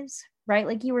issue is, right?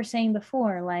 Like you were saying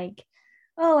before, like,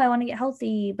 oh, I want to get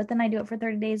healthy, but then I do it for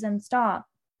 30 days and stop.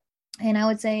 And I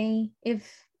would say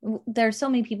if there's so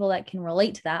many people that can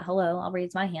relate to that, hello, I'll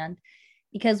raise my hand,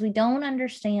 because we don't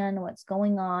understand what's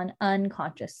going on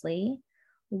unconsciously.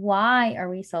 Why are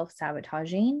we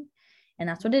self-sabotaging? And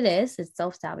that's what it is. It's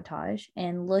self-sabotage,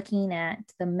 and looking at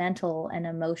the mental and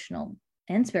emotional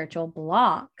and spiritual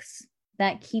blocks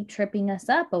that keep tripping us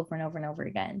up over and over and over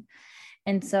again.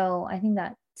 And so I think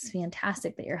that's that's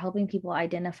fantastic that you're helping people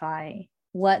identify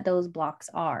what those blocks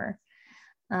are.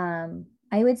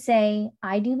 I would say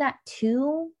I do that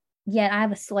too, yet I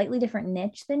have a slightly different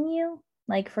niche than you.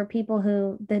 Like for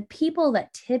the people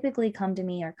that typically come to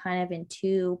me are kind of in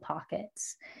two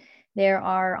pockets. There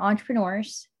are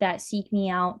entrepreneurs that seek me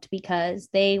out because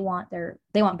they want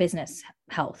business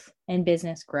health and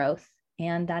business growth,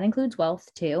 and that includes wealth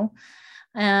too.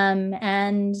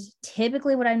 And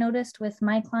typically what I noticed with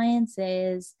my clients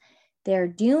is they're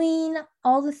doing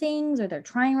all the things or they're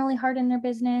trying really hard in their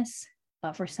business,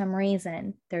 but for some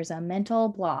reason, there's a mental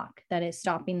block that is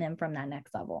stopping them from that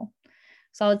next level.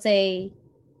 So I would say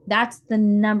that's the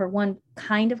number one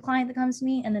kind of client that comes to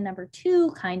me. And the number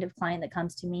two kind of client that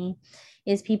comes to me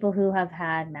is people who have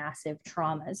had massive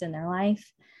traumas in their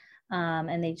life.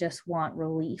 And they just want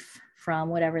relief from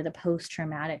whatever the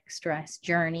post-traumatic stress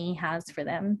journey has for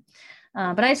them.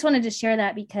 But I just wanted to share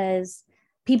that because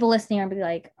people listening are be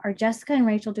like, are Jessica and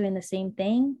Rachel doing the same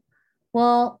thing?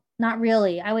 Well, not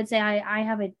really. I would say I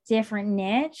have a different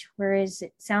niche, whereas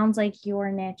it sounds like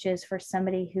your niche is for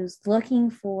somebody who's looking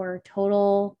for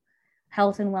total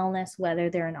health and wellness,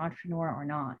 whether they're an entrepreneur or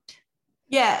not.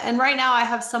 Yeah. And right now I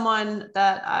have someone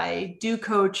that I do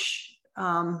coach,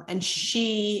 and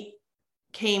she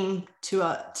came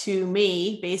to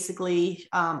me basically.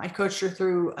 I coached her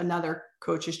through another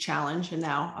coach's challenge, and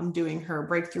now I'm doing her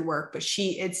breakthrough work, but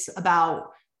it's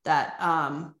about that,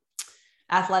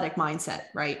 athletic mindset,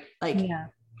 right? Like,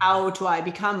 how do I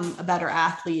become a better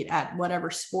athlete at whatever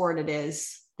sport it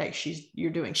is that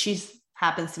you're doing? She's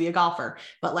happens to be a golfer,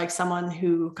 but like someone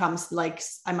who comes, like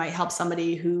I might help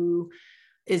somebody who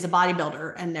is a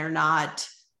bodybuilder and they're not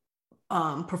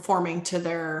performing to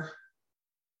their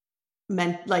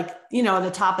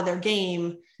the top of their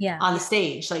game on the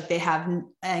stage. Like they have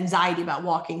anxiety about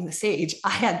walking the stage.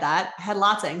 I had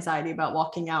lots of anxiety about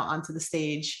walking out onto the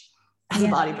stage as a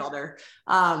bodybuilder.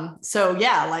 So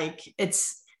yeah, like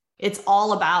it's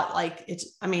all about like,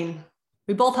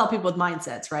 we both help people with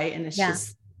mindsets, right? And it's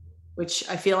just, which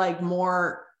I feel like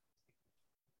more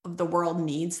of the world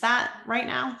needs that right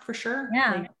now for sure.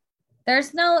 Yeah. Like, there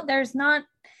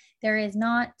is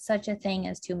not such a thing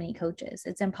as too many coaches.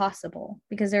 It's impossible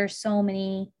because there's so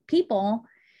many people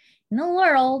in the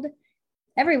world,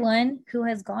 everyone who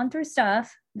has gone through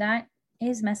stuff that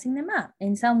is messing them up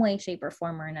in some way, shape, or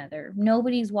form or another.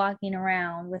 Nobody's walking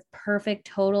around with perfect,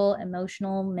 total,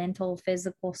 emotional, mental,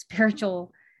 physical,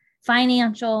 spiritual,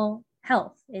 financial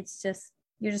health. It's just,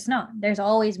 you're just not. There's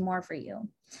always more for you.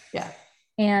 Yeah.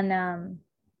 And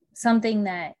something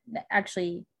that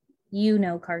actually,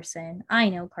 Carson, I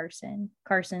know Carson.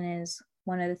 Carson is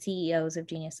one of the CEOs of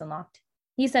Genius Unlocked.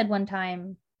 He said one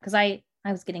time, because I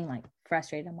was getting like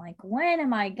frustrated. I'm like, when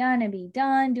am I going to be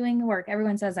done doing the work?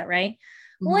 Everyone says that, right?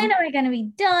 Mm-hmm. When am I going to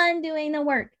be done doing the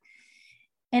work?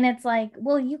 And it's like,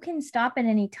 well, you can stop at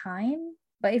any time,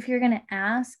 but if you're going to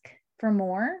ask for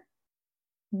more,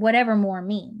 whatever more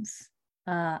means,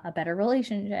 a better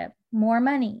relationship, more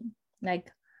money, like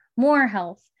more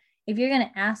health, if you're going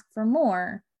to ask for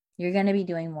more, you're going to be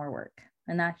doing more work.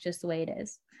 And that's just the way it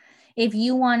is. If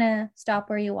you want to stop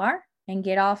where you are and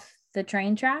get off the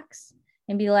train tracks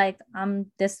and be like,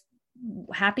 I'm this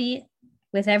happy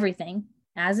with everything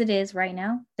as it is right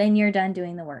now, then you're done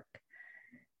doing the work.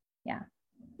 Yeah.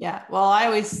 Yeah. Well, I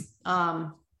always,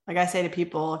 like I say to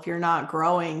people, if you're not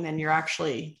growing, then you're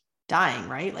actually dying,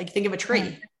 right? Like think of a tree.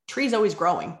 Yeah. Tree's always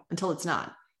growing until it's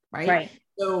not, right? Right.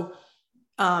 So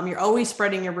you're always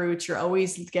spreading your roots. You're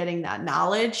always getting that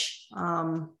knowledge.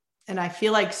 And I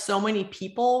feel like so many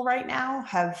people right now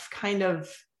have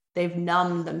they've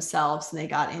numbed themselves and they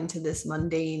got into this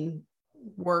mundane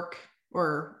work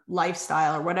or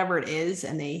lifestyle or whatever it is.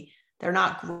 And they're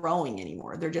not growing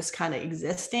anymore. They're just kind of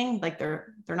existing. Like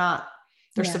they're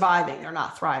surviving. They're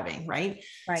not thriving. Right.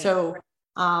 So,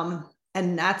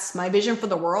 and that's my vision for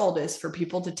the world, is for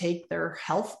people to take their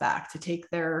health back, to take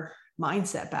their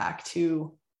mindset back,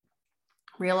 to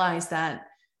realize that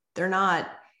you're not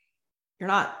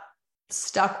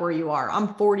stuck where you are.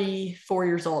 I'm 44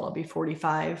 years old. I'll be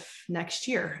 45 next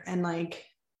year. And like,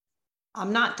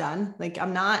 I'm not done. Like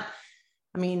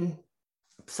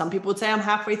some people would say I'm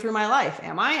halfway through my life.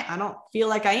 Am I? I don't feel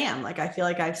like I am. Like, I feel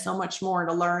like I have so much more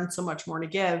to learn, so much more to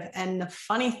give. And the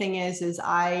funny thing is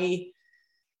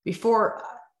before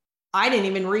I didn't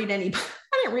even read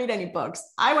any books.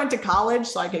 I went to college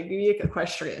so I could be an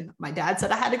equestrian. My dad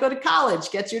said I had to go to college,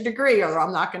 get your degree, or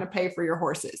I'm not going to pay for your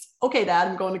horses. Okay, Dad,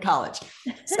 I'm going to college.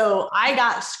 So I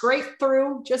got scraped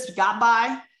through, just got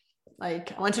by.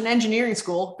 Like I went to an engineering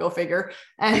school, go figure,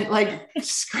 and like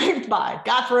scraped by,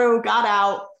 got through, got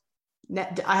out.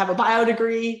 I have a bio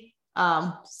degree,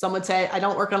 Some would say I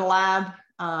don't work in a lab,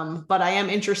 but I am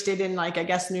interested in like, I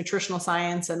guess, nutritional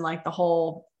science and like the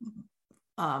whole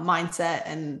mindset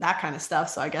and that kind of stuff.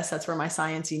 So I guess that's where my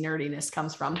sciencey nerdiness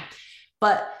comes from.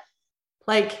 But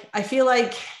like, I feel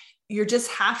like you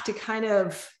just have to kind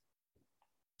of,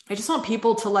 I just want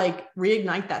people to like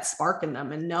reignite that spark in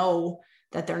them and know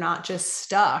that they're not just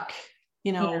stuck,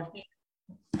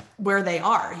 where they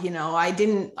are.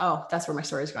 That's where my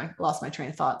story is going. I lost my train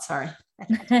of thought. Sorry.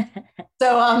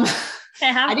 So, it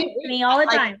happens to me all the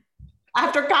time.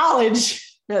 After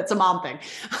college, it's a mom thing.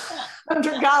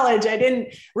 After college, I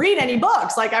didn't read any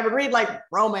books. Like I would read like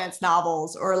romance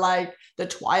novels or like the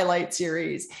Twilight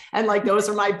series. And like, those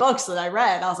are my books that I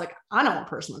read. I was like, I don't want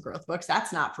personal growth books.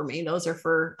 That's not for me. Those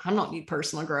are I don't need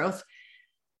personal growth.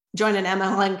 Joined an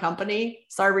MLM company,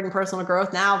 started reading personal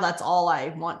growth. Now that's all I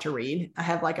want to read. I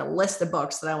have like a list of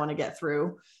books that I want to get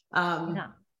through. And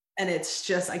it's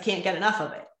just, I can't get enough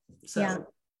of it. So I don't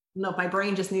know if my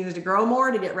brain just needed to grow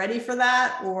more to get ready for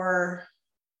that or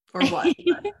what.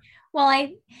 Well,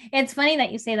 it's funny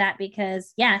that you say that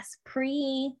because yes,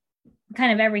 pre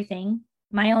kind of everything,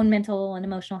 my own mental and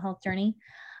emotional health journey,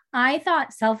 I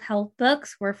thought self-help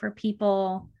books were for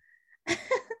people.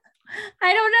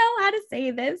 I don't know how to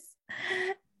say this.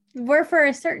 Were for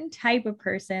a certain type of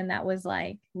person that was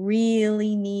like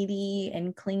really needy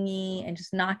and clingy and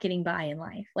just not getting by in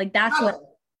life. Like that's that's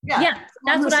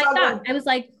what I thought. I was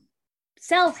like,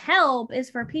 self-help is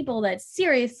for people that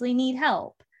seriously need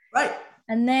help. Right.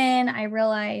 And then I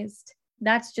realized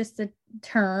that's just a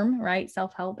term, right?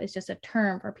 Self-help is just a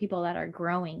term for people that are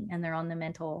growing and they're on the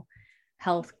mental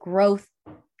health growth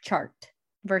chart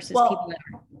versus people that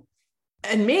are.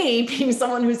 And me being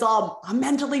someone who's I'm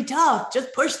mentally tough,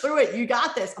 just push through it. You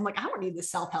got this. I'm like, I don't need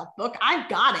this self-help book. I've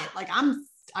got it. Like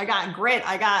I got grit.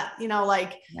 I got,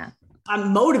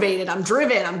 I'm motivated. I'm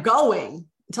driven. I'm going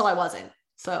until I wasn't.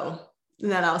 So,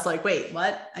 and then I was like, wait,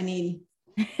 what? I need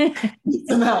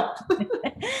some help.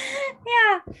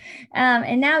 Yeah.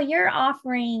 And now you're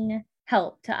offering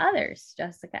help to others,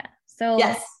 Jessica. So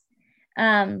yes.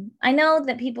 I know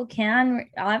that people can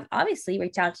obviously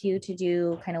reach out to you to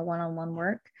do kind of one-on-one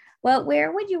work. Well,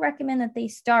 where would you recommend that they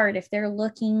start if they're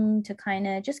looking to kind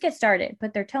of just get started,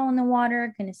 put their toe in the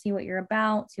water, kind of see what you're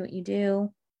about, see what you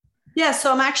do? Yeah.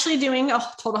 So I'm actually doing a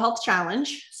total health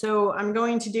challenge. So I'm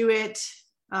going to do it.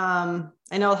 I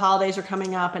know the holidays are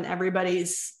coming up and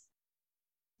everything's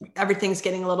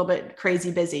getting a little bit crazy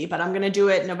busy, but I'm going to do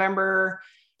it November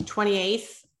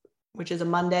 28th, which is a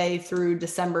Monday, through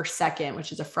December 2nd,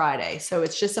 which is a Friday. So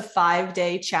it's just a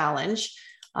 5-day challenge.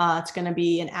 It's going to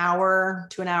be an hour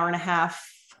to an hour and a half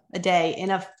a day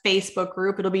in a Facebook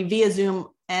group. It'll be via Zoom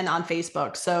and on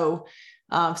Facebook. So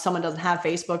if someone doesn't have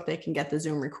Facebook, they can get the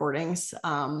Zoom recordings.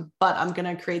 But I'm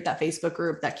going to create that Facebook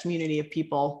group, that community of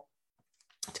people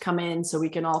to come in so we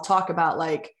can all talk about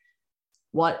like,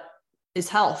 what is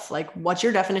health? Like, what's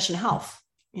your definition of health?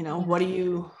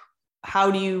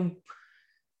 How do you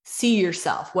see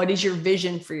yourself? What is your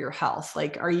vision for your health?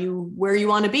 Like, are you where you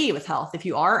want to be with health? If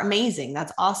you are, amazing.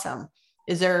 That's awesome.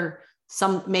 Is there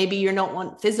maybe you don't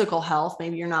want physical health.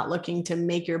 Maybe you're not looking to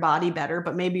make your body better,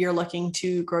 but maybe you're looking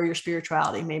to grow your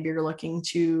spirituality. Maybe you're looking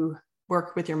to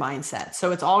work with your mindset.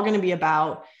 So it's all going to be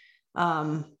about,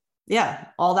 all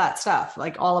that stuff,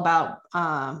 like all about,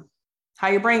 how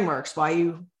your brain works,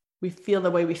 why we feel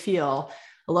the way we feel,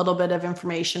 a little bit of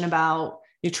information about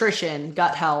nutrition,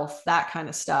 gut health, that kind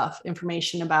of stuff,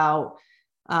 information about,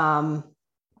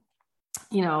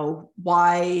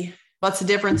 what's the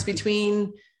difference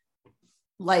between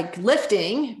like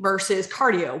lifting versus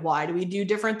cardio? Why do we do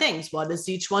different things? What does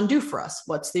each one do for us?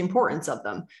 What's the importance of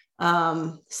them?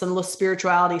 Some little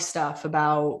spirituality stuff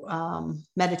about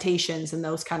meditations and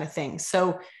those kind of things.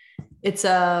 So it's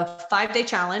a 5-day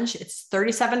challenge. It's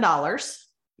 $37.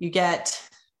 You get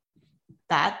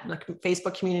that, the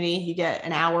Facebook community, you get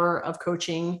an hour of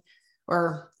coaching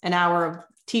or an hour of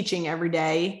teaching every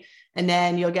day. And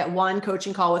then you'll get one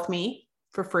coaching call with me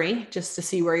for free, just to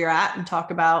see where you're at and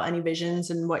talk about any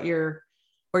visions and where your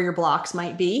blocks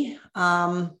might be.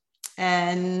 So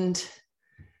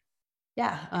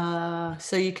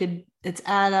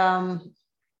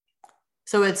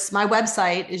it's my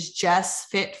website is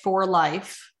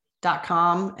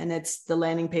jessfitforlife.com. And it's the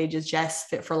landing page is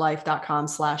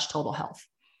jessfitforlife.com/total health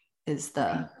is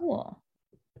the whole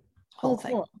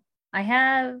thing. Cool. I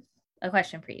have a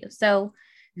question for you. So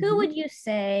who would you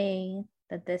say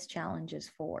that this challenge is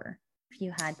for, if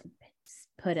you had to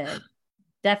put a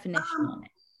definition on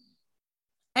it?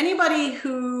 Anybody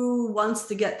who wants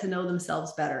to get to know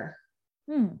themselves better,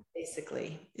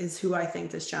 basically, is who I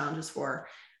think this challenge is for.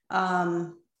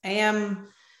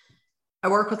 I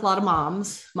work with a lot of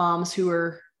moms who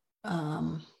are,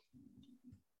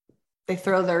 they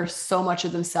throw so much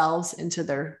of themselves into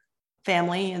their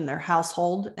family and their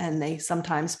household, and they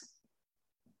sometimes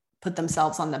put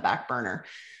themselves on the back burner.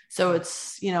 So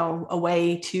it's, a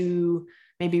way to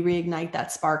maybe reignite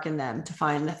that spark in them, to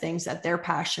find the things that they're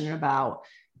passionate about,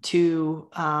 to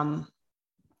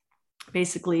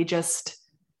basically just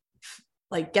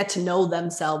like get to know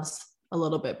themselves a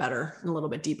little bit better and a little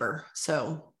bit deeper.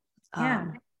 So yeah,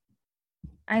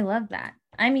 I love that.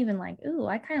 I'm even like, ooh,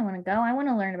 I kind of want to go. I want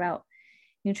to learn about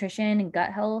nutrition and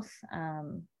gut health.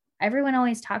 Everyone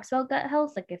always talks about gut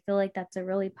health. Like, I feel like that's a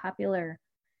really popular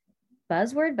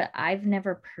buzzword, but I've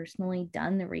never personally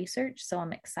done the research. So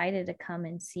I'm excited to come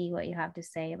and see what you have to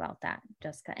say about that,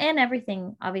 Jessica, and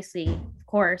everything, obviously, of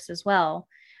course, as well.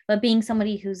 But being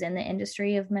somebody who's in the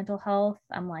industry of mental health,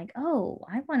 I'm like, oh,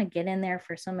 I want to get in there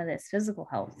for some of this physical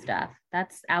health stuff.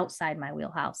 That's outside my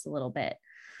wheelhouse a little bit.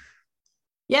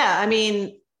 Yeah. I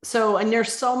mean, and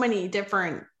there's so many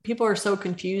different people are so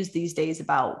confused these days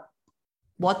about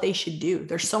what they should do.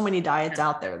 There's so many diets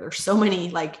out there. There's so many,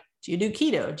 like, do you do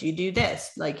keto? Do you do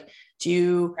this? Like, do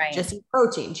you just eat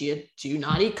protein? Do you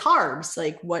not eat carbs?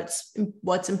 Like,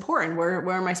 what's important?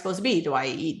 Where am I supposed to be? Do I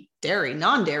eat dairy,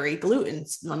 non-dairy, gluten?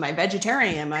 Am I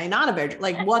vegetarian? Am I not a vegetarian?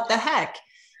 Like, what the heck?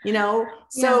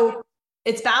 So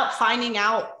it's about finding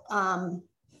out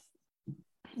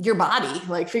your body,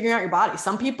 like figuring out your body.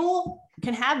 Some people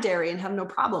can have dairy and have no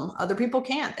problem. Other people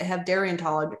can't. They have dairy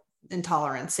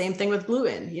intolerance. Same thing with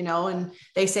gluten, and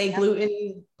they say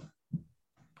gluten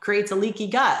creates a leaky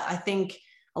gut. I think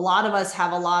a lot of us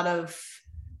have our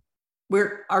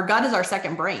gut is our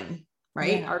second brain,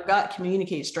 right? Yeah. Our gut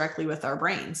communicates directly with our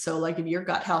brain. So like if your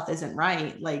gut health isn't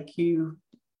right, like you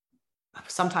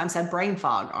sometimes have brain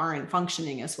fog, aren't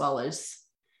functioning as well as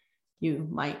you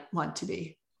might want to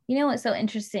be. What's so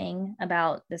interesting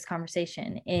about this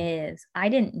conversation is I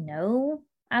didn't know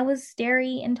I was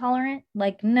dairy intolerant,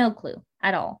 like no clue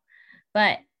at all.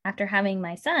 But after having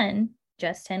my son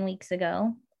just 10 weeks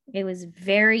ago, it was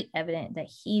very evident that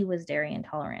he was dairy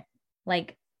intolerant,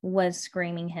 like was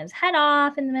screaming his head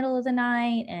off in the middle of the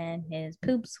night, and his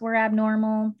poops were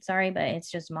abnormal. Sorry, but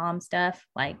it's just mom stuff.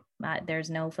 Like there's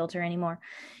no filter anymore.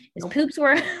 His poops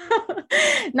were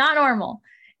not normal.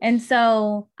 And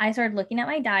so I started looking at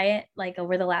my diet like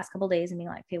over the last couple of days and being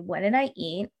like, okay, what did I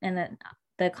eat? And then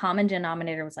the common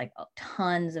denominator was like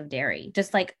tons of dairy,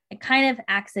 just like kind of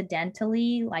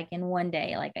accidentally, like in one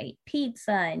day, like I ate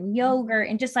pizza and yogurt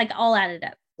and just like all added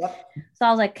up. Yep. So I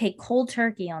was like, okay, cold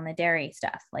turkey on the dairy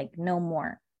stuff, like no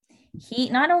more. He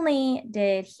not only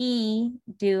did he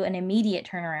do an immediate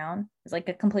turnaround, it's like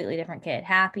a completely different kid,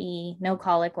 happy, no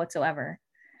colic whatsoever.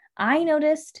 I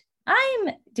noticed I'm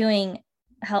doing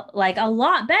like a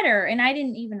lot better, and I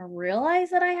didn't even realize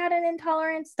that I had an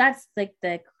intolerance. That's like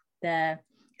the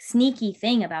sneaky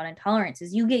thing about intolerance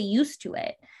is you get used to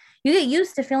it. You get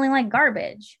used to feeling like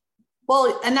garbage.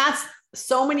 Well, and that's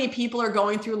so many people are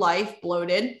going through life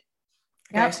bloated. Okay,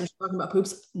 yep. So we're talking about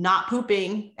poops, not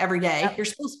pooping every day. Yep. You're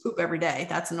supposed to poop every day.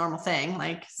 That's a normal thing.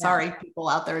 Like, sorry, people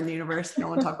out there in the universe, don't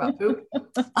want to talk about poop.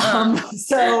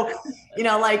 So,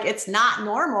 like it's not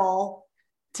normal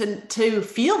to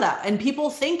feel that. And people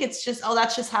think it's just, oh,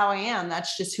 that's just how I am.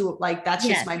 That's just who, like, that's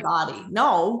just my body.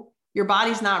 No, your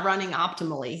body's not running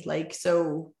optimally. Like,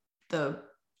 so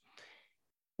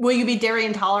will you be dairy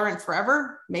intolerant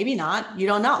forever? Maybe not. You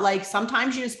don't know. Like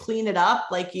sometimes you just clean it up.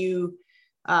 Like you,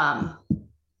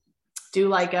 do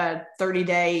like a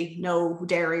 30-day no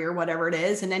dairy or whatever it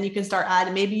is. And then you can start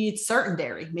adding, maybe it's certain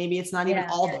dairy. Maybe it's not even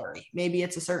all dairy. Maybe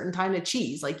it's a certain kind of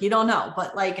cheese. Like you don't know,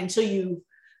 but like, until you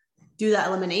do that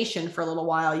elimination for a little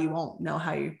while, you won't know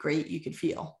how great you could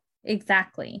feel.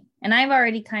 Exactly. And I've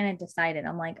already kind of decided,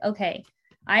 I'm like, okay,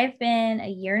 I've been a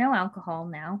year no alcohol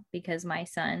now because my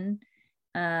son,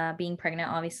 being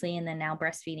pregnant, obviously, and then now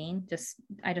breastfeeding,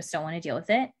 I just don't want to deal with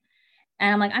it.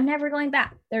 And I'm like, I'm never going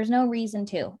back. There's no reason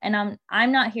to. And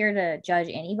I'm not here to judge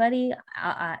anybody.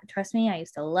 Trust me, I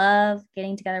used to love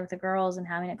getting together with the girls and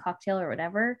having a cocktail or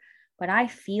whatever, but I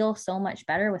feel so much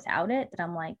better without it that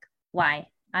I'm like, why?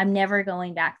 I'm never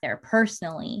going back there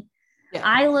personally. Yeah.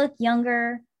 I look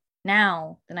younger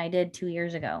now than I did 2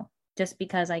 years ago just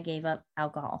because I gave up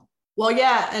alcohol. Well,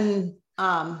 yeah. And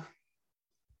I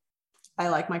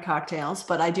like my cocktails,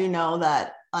 but I do know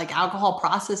that like alcohol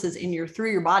processes through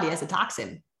your body as a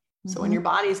toxin. So when your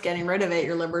body's getting rid of it,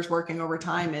 your liver's working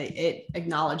overtime, it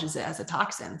acknowledges it as a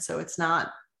toxin. So it's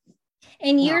not.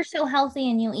 And you're so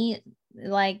healthy and you eat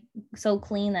like so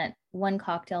clean that one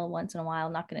cocktail once in a while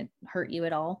not going to hurt you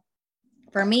at all.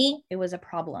 For me, it was a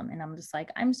problem. And I'm just like,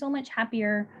 I'm so much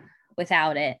happier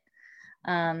without it.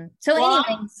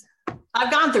 Anyways.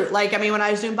 I've gone through, like, I mean, when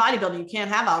I was doing bodybuilding, you can't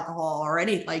have alcohol or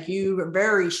any, like, you were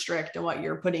very strict on what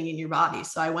you're putting in your body.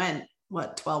 So I went,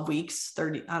 12 weeks,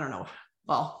 30, I don't know.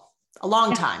 Well, a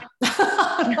long time. Like,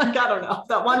 I don't know.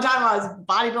 That one time I was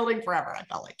bodybuilding forever, I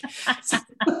felt like.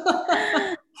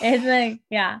 It's like,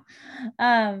 yeah.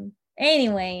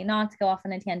 Anyway, not to go off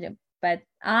on a tangent, but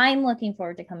I'm looking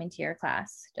forward to coming to your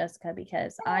class, Jessica,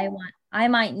 because I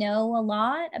might know a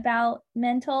lot about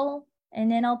mental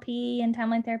and NLP and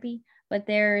timeline therapy, but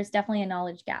there's definitely a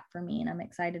knowledge gap for me, and I'm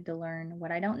excited to learn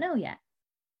what I don't know yet.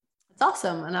 It's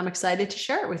awesome. And I'm excited to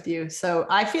share it with you. So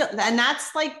I feel, and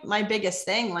that's like my biggest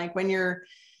thing. Like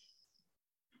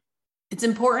it's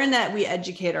important that we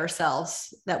educate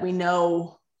ourselves, that we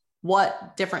know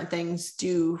what different things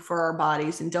do for our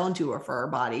bodies and don't do for our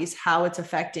bodies, how it's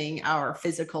affecting our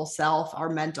physical self, our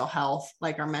mental health,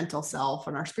 like our mental self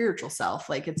and our spiritual self.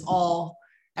 Like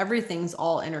everything's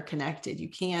all interconnected. You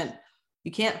can't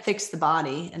fix the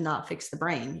body and not fix the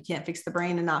brain. You can't fix the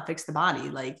brain and not fix the body.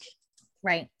 Like,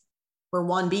 right. We're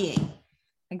one being.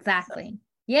 Exactly.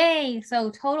 Yay. So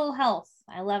total health.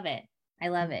 I love it.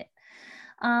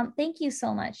 Thank you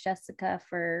so much, Jessica,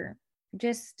 for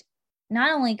just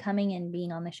not only coming and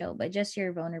being on the show, but just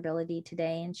your vulnerability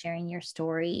today and sharing your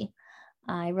story.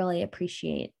 I really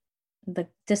appreciate the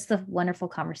wonderful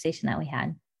conversation that we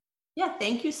had. Yeah.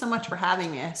 Thank you so much for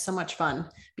having me. It's so much fun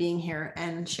being here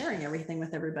and sharing everything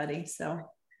with everybody. So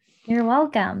you're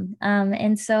welcome.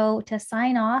 And so to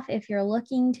sign off, if you're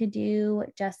looking to do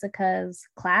Jessica's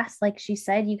class, like she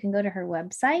said, you can go to her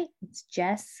website. It's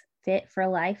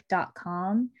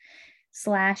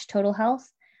jessfitforlife.com/total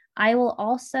health. I will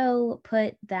also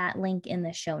put that link in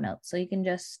the show notes. So you can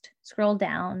just scroll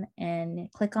down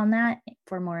and click on that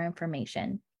for more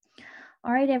information.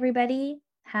 All right, everybody,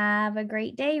 have a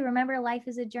great day. Remember, life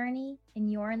is a journey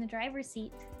and you're in the driver's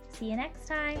seat. See you next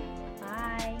time.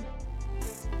 Bye.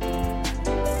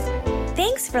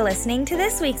 Thanks for listening to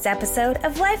this week's episode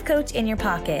of Life Coach in Your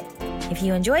Pocket. If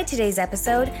you enjoyed today's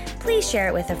episode, please share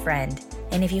it with a friend.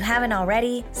 And if you haven't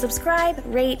already, subscribe,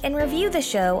 rate, and review the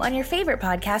show on your favorite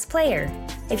podcast player.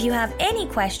 If you have any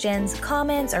questions,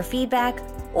 comments, or feedback,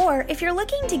 or if you're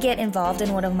looking to get involved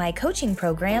in one of my coaching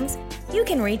programs, you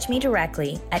can reach me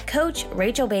directly at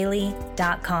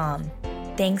CoachRachelBailey.com.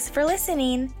 Thanks for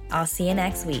listening. I'll see you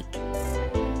next week.